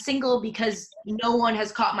I'm single because no one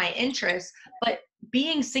has caught my interest. But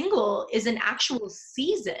being single is an actual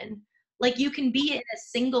season. Like you can be in a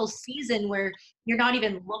single season where you're not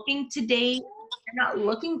even looking to date. You're not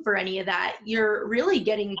looking for any of that. You're really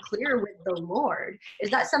getting clear with the Lord.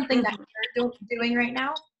 Is that something that you're doing right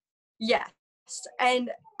now? Yes.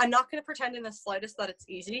 And I'm not going to pretend in the slightest that it's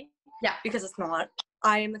easy. Yeah. Because it's not.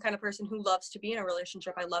 I am the kind of person who loves to be in a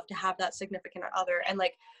relationship. I love to have that significant other. And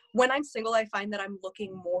like when I'm single, I find that I'm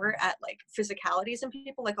looking more at like physicalities in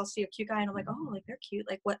people. Like I'll see a cute guy and I'm like, oh, like they're cute.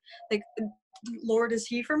 Like what, like, Lord, is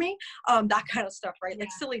he for me? That kind of stuff, right?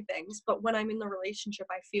 Like silly things. But when I'm in the relationship,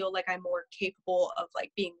 I feel like I'm more capable of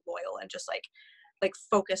like being loyal and just like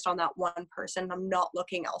focused on that one person. I'm not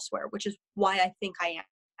looking elsewhere, which is why I think I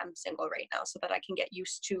am single right now, so that I can get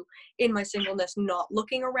used to, in my singleness, not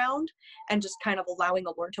looking around and just kind of allowing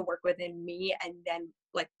the Lord to work within me, and then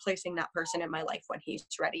like placing that person in my life when he's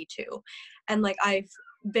ready to. And like I've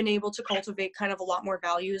been able to cultivate kind of a lot more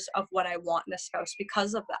values of what I want in a spouse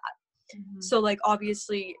because of that. So like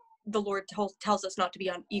obviously the Lord tells us not to be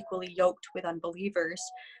unequally yoked with unbelievers.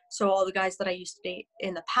 So all the guys that I used to date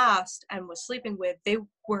in the past and was sleeping with, they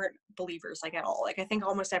weren't believers like at all. Like I think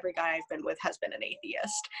almost every guy I've been with has been an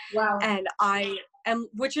atheist. Wow. And I am,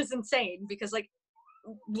 which is insane because like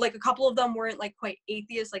a couple of them weren't like quite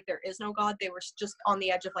atheists, like there is no God. They were just on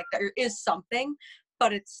the edge of like there is something,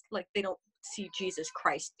 but it's like they don't see Jesus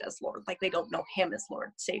Christ as Lord. Like they don't know him as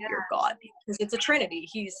Lord, Savior, God, because it's a Trinity.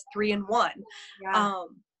 He's 3 in 1.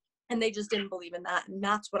 And they just didn't believe in that. And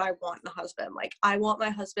that's what I want in a husband. Like I want my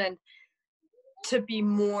husband to be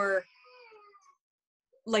more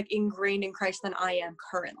like ingrained in Christ than I am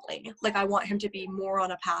currently. Like I want him to be more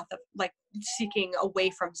on a path of like seeking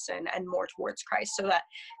away from sin and more towards Christ, so that,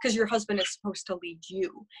 because your husband is supposed to lead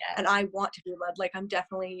you, and I want to be led. Like I'm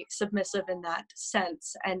definitely submissive in that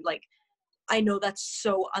sense. And like I know that's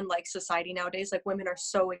so unlike society nowadays. Like women are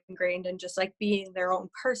so ingrained in just like being their own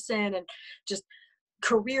person and just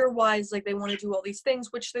career-wise, like they want to do all these things,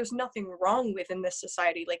 which there's nothing wrong with in this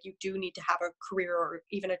society. Like you do need to have a career or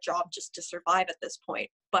even a job just to survive at this point.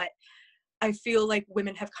 But I feel like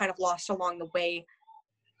women have kind of lost along the way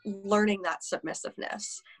learning that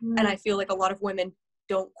submissiveness. And I feel like a lot of women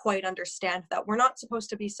don't quite understand that we're not supposed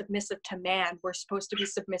to be submissive to man. We're supposed to be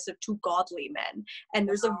submissive to godly men. And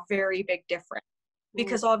there's a very big difference,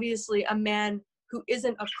 because obviously a man who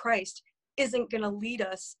isn't of Christ isn't going to lead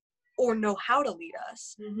us or know how to lead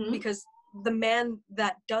us, because the man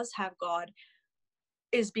that does have God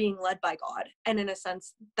is being led by God, and in a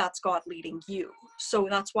sense that's God leading you. So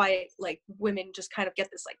that's why like women just kind of get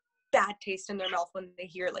this like bad taste in their mouth when they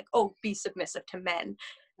hear like, oh, be submissive to men.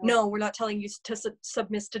 No, we're not telling you to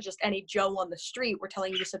submit to just any Joe on the street. We're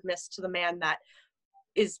telling you to submit to the man that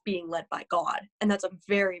is being led by God, and that's a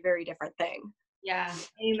very, very different thing. Yeah,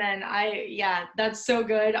 amen. That's so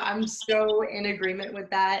good. I'm so in agreement with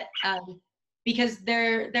that. Because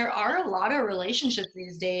there are a lot of relationships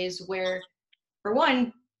these days where, for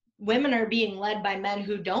one, women are being led by men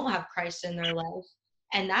who don't have Christ in their life.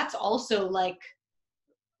 And that's also like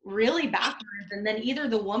really backwards. And then either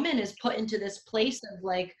the woman is put into this place of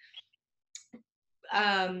like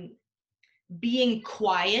being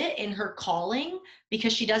quiet in her calling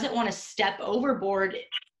because she doesn't want to step overboard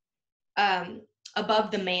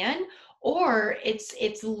above the man, or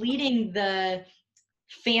it's leading the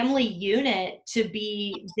family unit to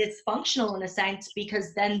be dysfunctional in a sense,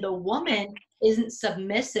 because then the woman isn't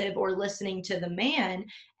submissive or listening to the man,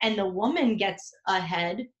 and the woman gets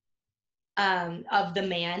ahead of the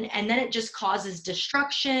man, and then it just causes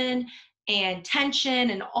destruction and tension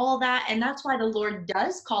and all that. And that's why the Lord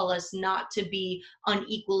does call us not to be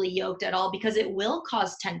unequally yoked at all, because it will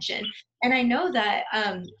cause tension. And I know that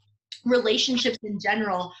relationships in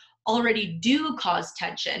general already do cause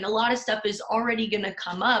tension. A lot of stuff is already going to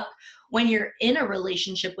come up when you're in a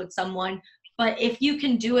relationship with someone. But if you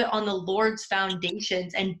can do it on the Lord's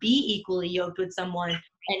foundations and be equally yoked with someone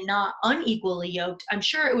and not unequally yoked, I'm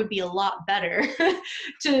sure it would be a lot better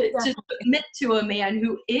to submit to a man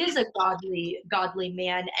who is a godly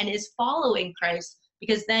man and is following Christ,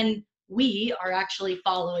 because then we are actually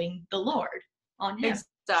following the Lord on him.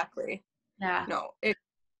 Exactly. Yeah. No, it's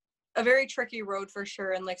a very tricky road for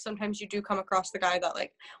sure. And like sometimes you do come across the guy that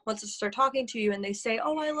like wants to start talking to you and they say,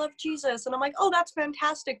 oh, I love Jesus, and I'm like, oh, that's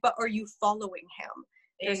fantastic, but are you following him?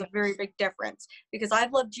 There's a very big difference, because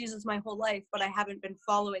I've loved Jesus my whole life, but I haven't been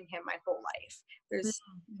following him my whole life. There's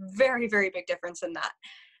very, very big difference in that.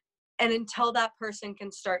 And until that person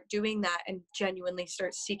can start doing that and genuinely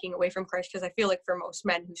start seeking away from Christ, because I feel like for most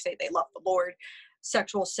men who say they love the Lord,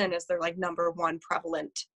 sexual sin is their like number one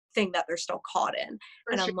prevalent thing that they're still caught in.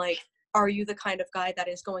 And I'm like, are you the kind of guy that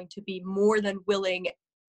is going to be more than willing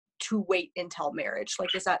to wait until marriage?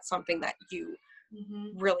 Like, is that something that you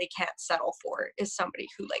really can't settle for? Is somebody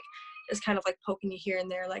who like is kind of like poking you here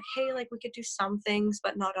and there, like, hey, like we could do some things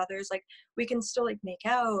but not others, like we can still like make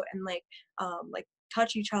out and like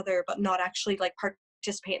touch each other but not actually like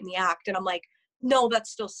participate in the act. And I'm like, no,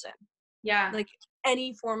 that's still sin. Yeah. Like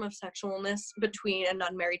any form of sexualness between an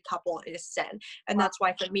unmarried couple is sin. And Wow. that's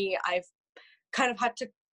why for me, I've kind of had to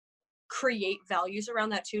create values around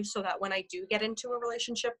that too, so that when I do get into a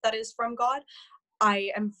relationship that is from God,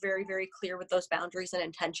 I am very, very clear with those boundaries and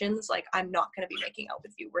intentions. Like, I'm not going to be making out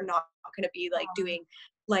with you. We're not going to be like doing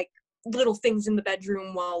like little things in the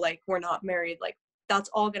bedroom while like we're not married. Like, that's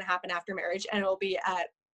all going to happen after marriage, and it'll be at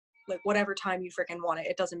like whatever time you freaking want it.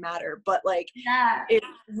 It doesn't matter. But like, Yeah. it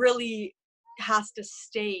really has to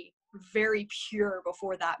stay very pure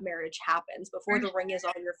before that marriage happens, before the ring is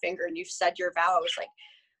on your finger and you've said your vows. Like,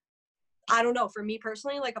 I don't know, for me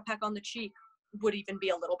personally, like a peck on the cheek would even be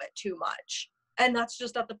a little bit too much. And that's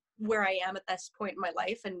just at the where I am at this point in my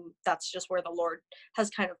life, and that's just where the Lord has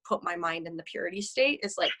kind of put my mind in the purity state.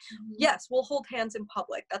 Is like, yes, we'll hold hands in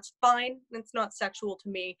public, that's fine, it's not sexual to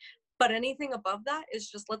me, but anything above that is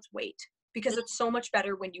just, let's wait, because it's so much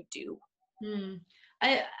better when you do. Hmm.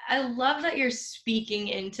 I love that you're speaking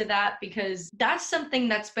into that, because that's something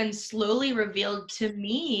that's been slowly revealed to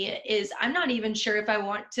me. Is I'm not even sure if I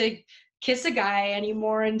want to kiss a guy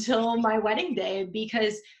anymore until my wedding day,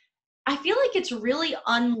 because I feel like it's really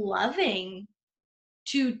unloving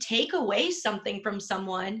to take away something from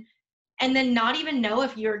someone and then not even know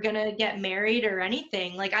if you're going to get married or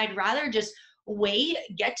anything. Like, I'd rather just wait,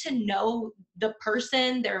 get to know the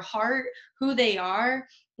person, their heart, who they are,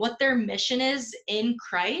 what their mission is in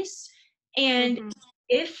Christ. And Mm-hmm.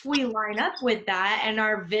 if we line up with that and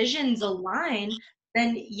our visions align,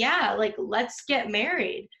 then yeah, like, let's get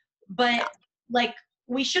married. But Yeah. like,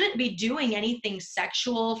 we shouldn't be doing anything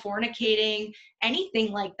sexual, fornicating,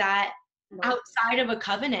 anything like that No. outside of a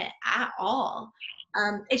covenant at all.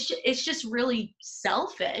 It's just really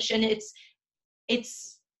selfish, and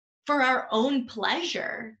it's for our own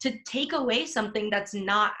pleasure to take away something that's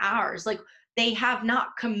not ours. Like, they have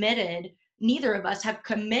not committed, neither of us have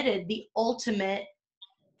committed the ultimate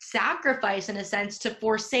sacrifice, in a sense, to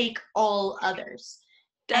forsake all others.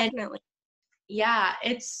 And Definitely. yeah,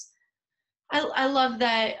 I love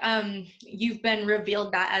that you've been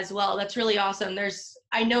revealed that as well. That's really awesome.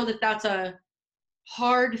 I know that that's a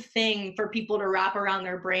hard thing for people to wrap around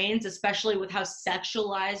their brains, especially with how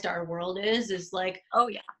sexualized our world is like, Oh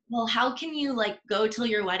yeah. well, how can you like go till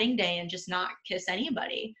your wedding day and just not kiss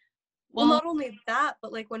anybody? Well, Well, not only that,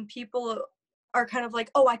 but like when people are kind of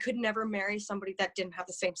like, oh, I could never marry somebody that didn't have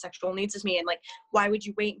the same sexual needs as me, and like, why would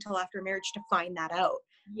you wait until after marriage to find that out?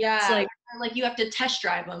 It's yeah, like, like you have to test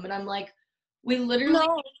drive them, and I'm like, we literally,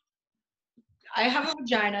 no. I have a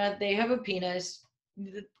vagina, they have a penis,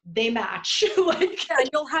 they match. Like, Yeah, and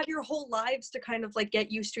you'll have your whole lives to kind of like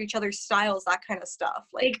get used to each other's styles, that kind of stuff.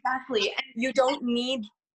 Like, exactly. you don't need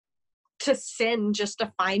to sin just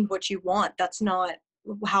to find what you want. That's not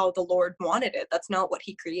how the Lord wanted it. That's not what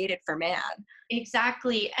he created for man.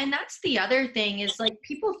 Exactly. And that's the other thing, is like,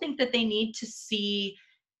 people think that they need to see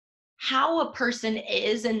how a person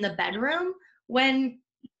is in the bedroom, when,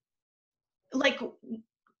 like,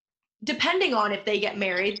 depending on if they get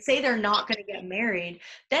married, say they're not going to get married,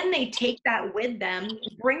 then they take that with them,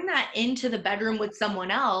 bring that into the bedroom with someone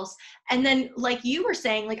else. And then, like you were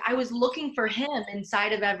saying, like, I was looking for him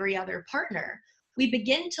inside of every other partner. We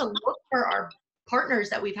begin to look for our partners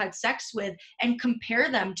that we've had sex with and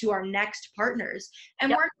compare them to our next partners. And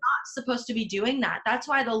Yep. we're not supposed to be doing that. That's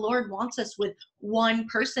why the Lord wants us with one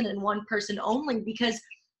person and one person only, because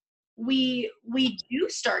we do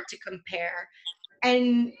start to compare.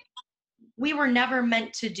 And we were never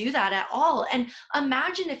meant to do that at all. And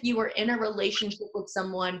imagine if you were in a relationship with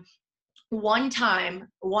someone one time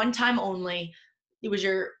only. It was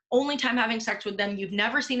your only time having sex with them. You've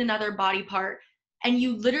never seen another body part, and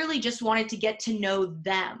you literally just wanted to get to know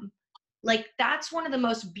them. Like, that's one of the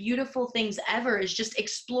most beautiful things ever, is just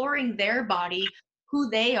exploring their body, who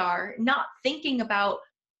they are, not thinking about,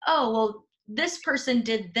 oh, well, this person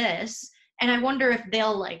did this, and I wonder if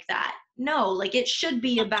they'll like that. No, like, it should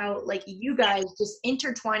be about like you guys just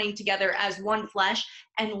intertwining together as one flesh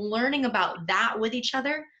and learning about that with each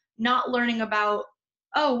other, not learning about,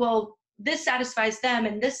 oh, well, this satisfies them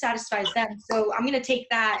and this satisfies them, so I'm going to take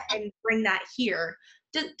that and bring that here.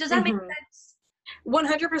 Does that make Mm-hmm. sense?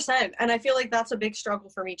 100%. And I feel like that's a big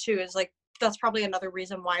struggle for me too, is like, that's probably another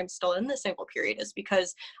reason why I'm still in the single period, is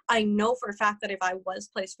because I know for a fact that if I was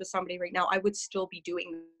placed with somebody right now, I would still be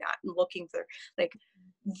doing that and looking for like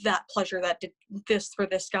that pleasure that did this for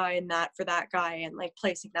this guy and that for that guy, and like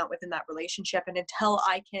placing that within that relationship. And until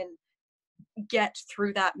I can get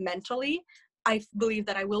through that mentally, I believe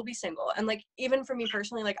that I will be single. And like, even for me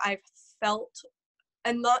personally, like, I've felt,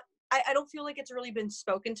 and not I don't feel like it's really been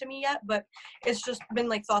spoken to me yet, but it's just been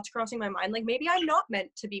like thoughts crossing my mind. Like maybe I'm not meant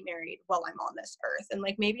to be married while I'm on this earth. And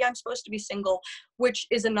like maybe I'm supposed to be single, which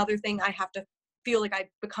is another thing I have to feel like I've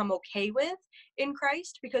become okay with in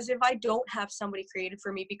Christ. Because if I don't have somebody created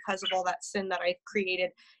for me because of all that sin that I've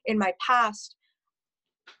created in my past,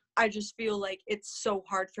 I just feel like it's so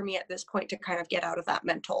hard for me at this point to kind of get out of that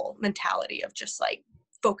mentality of just like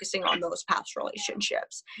focusing on those past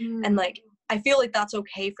relationships. And like I feel like that's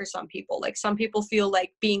okay for some people. Like some people feel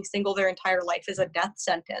like being single their entire life is a death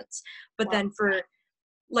sentence. But then for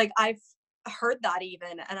like I've heard that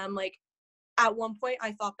even, and I'm like, at one point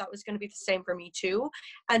I thought that was going to be the same for me too.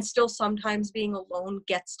 And still sometimes being alone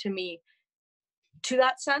gets to me to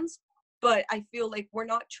that sense. But I feel like we're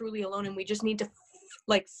not truly alone, and we just need to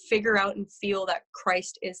like figure out and feel that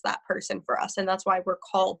Christ is that person for us. And that's why we're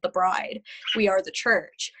called the bride. We are the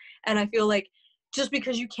church. And I feel like just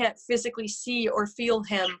because you can't physically see or feel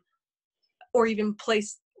him, or even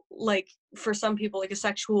place like for some people like a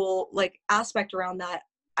sexual like aspect around that,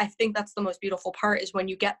 I think that's the most beautiful part, is when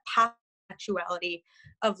you get past sexuality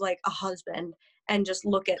of like a husband and just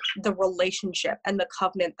look at the relationship and the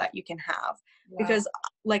covenant that you can have. Because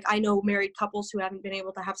like I know married couples who haven't been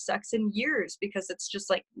able to have sex in years because it's just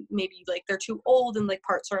like maybe like they're too old and like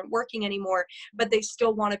parts aren't working anymore, but they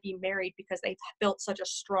still want to be married because they've built such a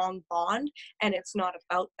strong bond, and it's not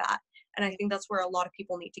about that. And I think that's where a lot of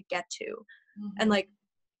people need to get to. And like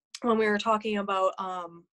when we were talking about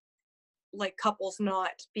like couples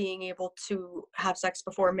not being able to have sex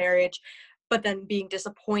before marriage, but then being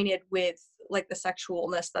disappointed with like the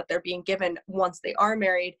sexualness that they're being given once they are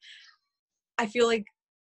married, I feel like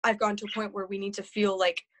I've gone to a point where we need to feel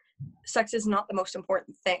like sex is not the most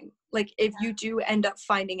important thing. Like if you do end up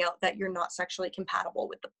finding out that you're not sexually compatible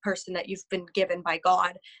with the person that you've been given by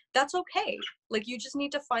God, that's okay. Like you just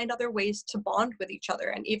need to find other ways to bond with each other.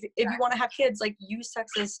 And if you want to have kids, like use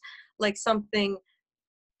sex as like something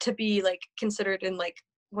to be like considered in like,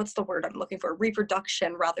 what's the word I'm looking for,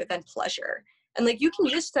 reproduction rather than pleasure. And like you can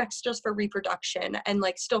use sex just for reproduction and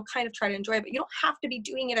like still kind of try to enjoy it, but you don't have to be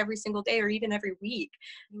doing it every single day or even every week.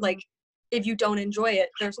 Like if you don't enjoy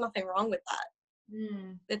it, there's nothing wrong with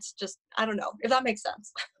that. It's just, I don't know if that makes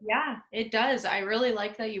sense. Yeah, it does. I really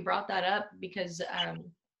like that you brought that up because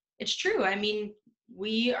it's true. I mean,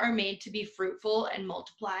 we are made to be fruitful and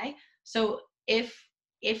multiply. So if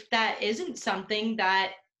that isn't something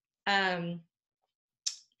that um,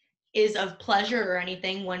 is of pleasure or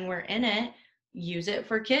anything when we're in it, use it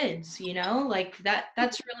for kids, you know, like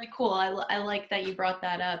that's really cool. I like that you brought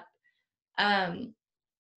that up.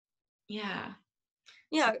 Yeah.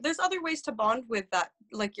 Yeah, there's other ways to bond with that,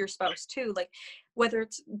 like your spouse too, like whether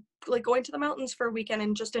it's like going to the mountains for a weekend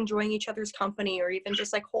and just enjoying each other's company, or even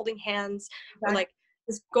just like holding hands, or like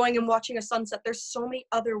just going and watching a sunset. There's so many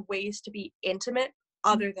other ways to be intimate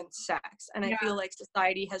other than sex. And I feel like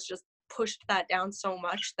society has just pushed that down so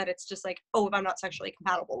much that it's just like, oh, if I'm not sexually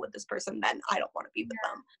compatible with this person, then I don't want to be with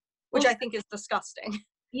them, which I think is disgusting.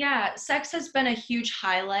 Yeah, sex has been a huge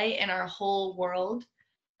highlight in our whole world.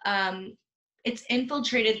 It's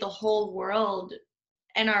infiltrated the whole world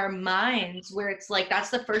and our minds, where it's like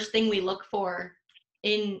that's the first thing we look for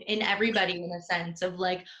in everybody, in a sense of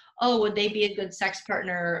like, oh, would they be a good sex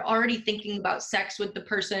partner? Already thinking about sex with the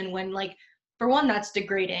person, when like, for one, that's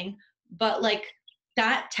degrading, but like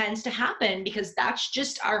that tends to happen because that's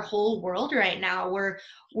just our whole world right now. We're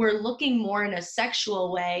looking more in a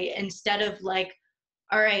sexual way instead of like,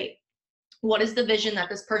 all right, what is the vision that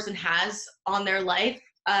this person has on their life,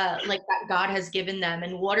 like that God has given them,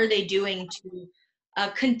 and what are they doing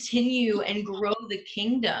to continue and grow the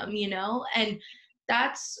kingdom, you know? And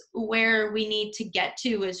that's where we need to get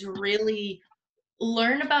to, is really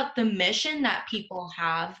learn about the mission that people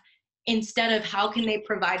have instead of how can they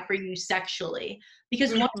provide for you sexually.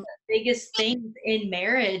 Because one of the biggest things in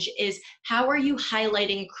marriage is, how are you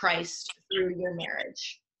highlighting Christ through your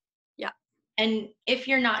marriage? Yeah. And if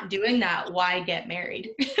you're not doing that, why get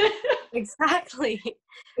married? Exactly.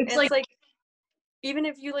 It's like even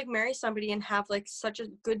if you like marry somebody and have like such a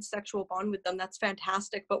good sexual bond with them, that's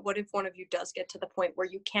fantastic. But what if one of you does get to the point where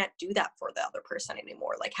you can't do that for the other person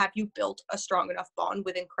anymore? Like, have you built a strong enough bond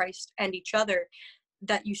within Christ and each other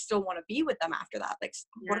that you still want to be with them after that? Like,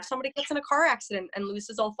 what if somebody gets in a car accident and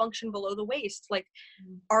loses all function below the waist? Like,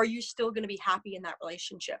 are you still going to be happy in that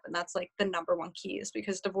relationship? And that's like the number one key, is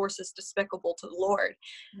because divorce is despicable to the Lord.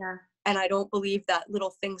 Yeah. And I don't believe that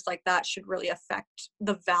little things like that should really affect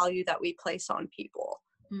the value that we place on people.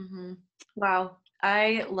 Wow.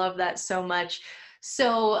 I love that so much.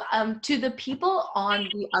 So to the people on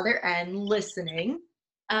the other end listening,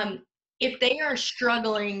 if they are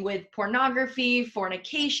struggling with pornography,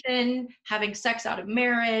 fornication, having sex out of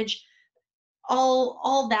marriage,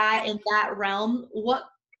 all that in that realm,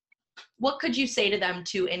 what could you say to them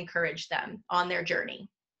to encourage them on their journey?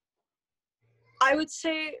 I would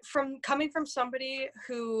say, from coming from somebody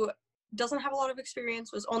who doesn't have a lot of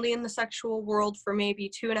experience, was only in the sexual world for maybe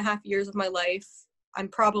 2.5 years of my life, I'm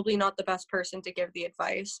probably not the best person to give the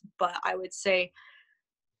advice, but I would say,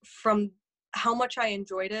 from how much I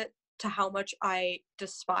enjoyed it to how much I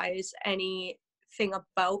despise anything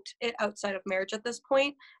about it outside of marriage at this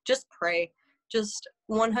point, just pray. Just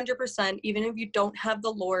 100%, even if you don't have the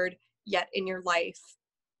Lord yet in your life,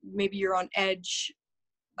 maybe you're on edge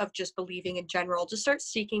of just believing in general, just start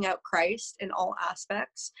seeking out Christ in all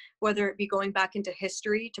aspects, whether it be going back into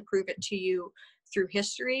history to prove it to you through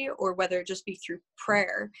history, or whether it just be through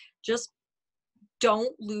prayer. Just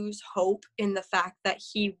don't lose hope in the fact that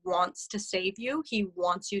he wants to save you. He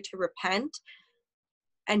wants you to repent,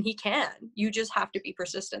 and he can. You just have to be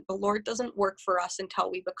persistent. The Lord doesn't work for us until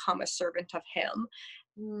we become a servant of him.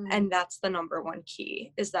 And that's the number one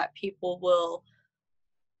key, is that people will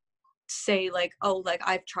say like, oh, like,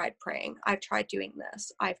 I've tried praying, I've tried doing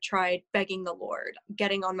this, I've tried begging the Lord,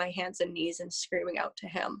 getting on my hands and knees and screaming out to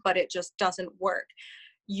him, but it just doesn't work.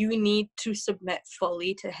 You need to submit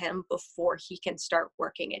fully to him before he can start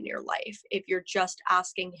working in your life. If you're just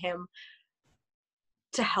asking him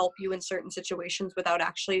to help you in certain situations without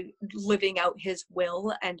actually living out his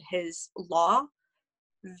will and his law,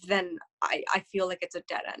 then I feel like it's a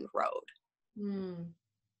dead-end road.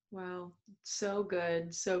 Wow. So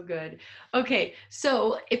good. So good. Okay.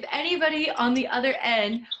 So if anybody on the other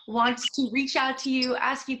end wants to reach out to you,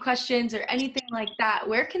 ask you questions or anything like that,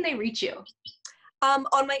 where can they reach you? On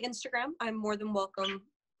my Instagram, I'm more than welcome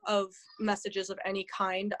of messages of any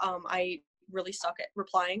kind. I really suck at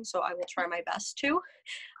replying, so I will try my best to.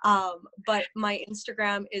 But my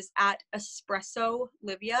Instagram is at Espresso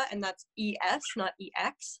Livia, and that's ES, not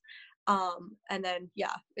EX. And then,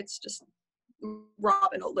 yeah, it's just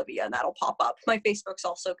Robyn Olivia, and that'll pop up. My Facebook's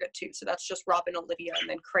also good too, so that's just Robyn Olivia and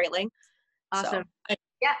then Krayling. Awesome. So,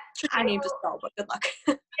 yeah. tricky name to spell, but good luck.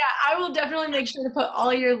 Yeah, I will definitely make sure to put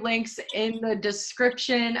all your links in the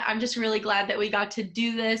description. I'm just really glad that we got to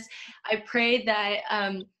do this. I pray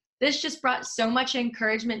that this just brought so much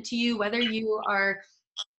encouragement to you, whether you are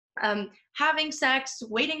having sex,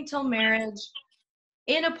 waiting till marriage,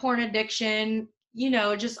 in a porn addiction,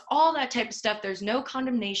 just all that type of stuff. There's no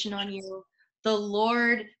condemnation on you. The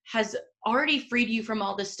Lord has already freed you from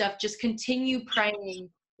all this stuff. Just continue praying,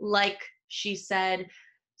 like she said.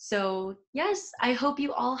 So yes, I hope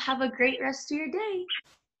you all have a great rest of your day.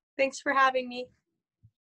 Thanks for having me.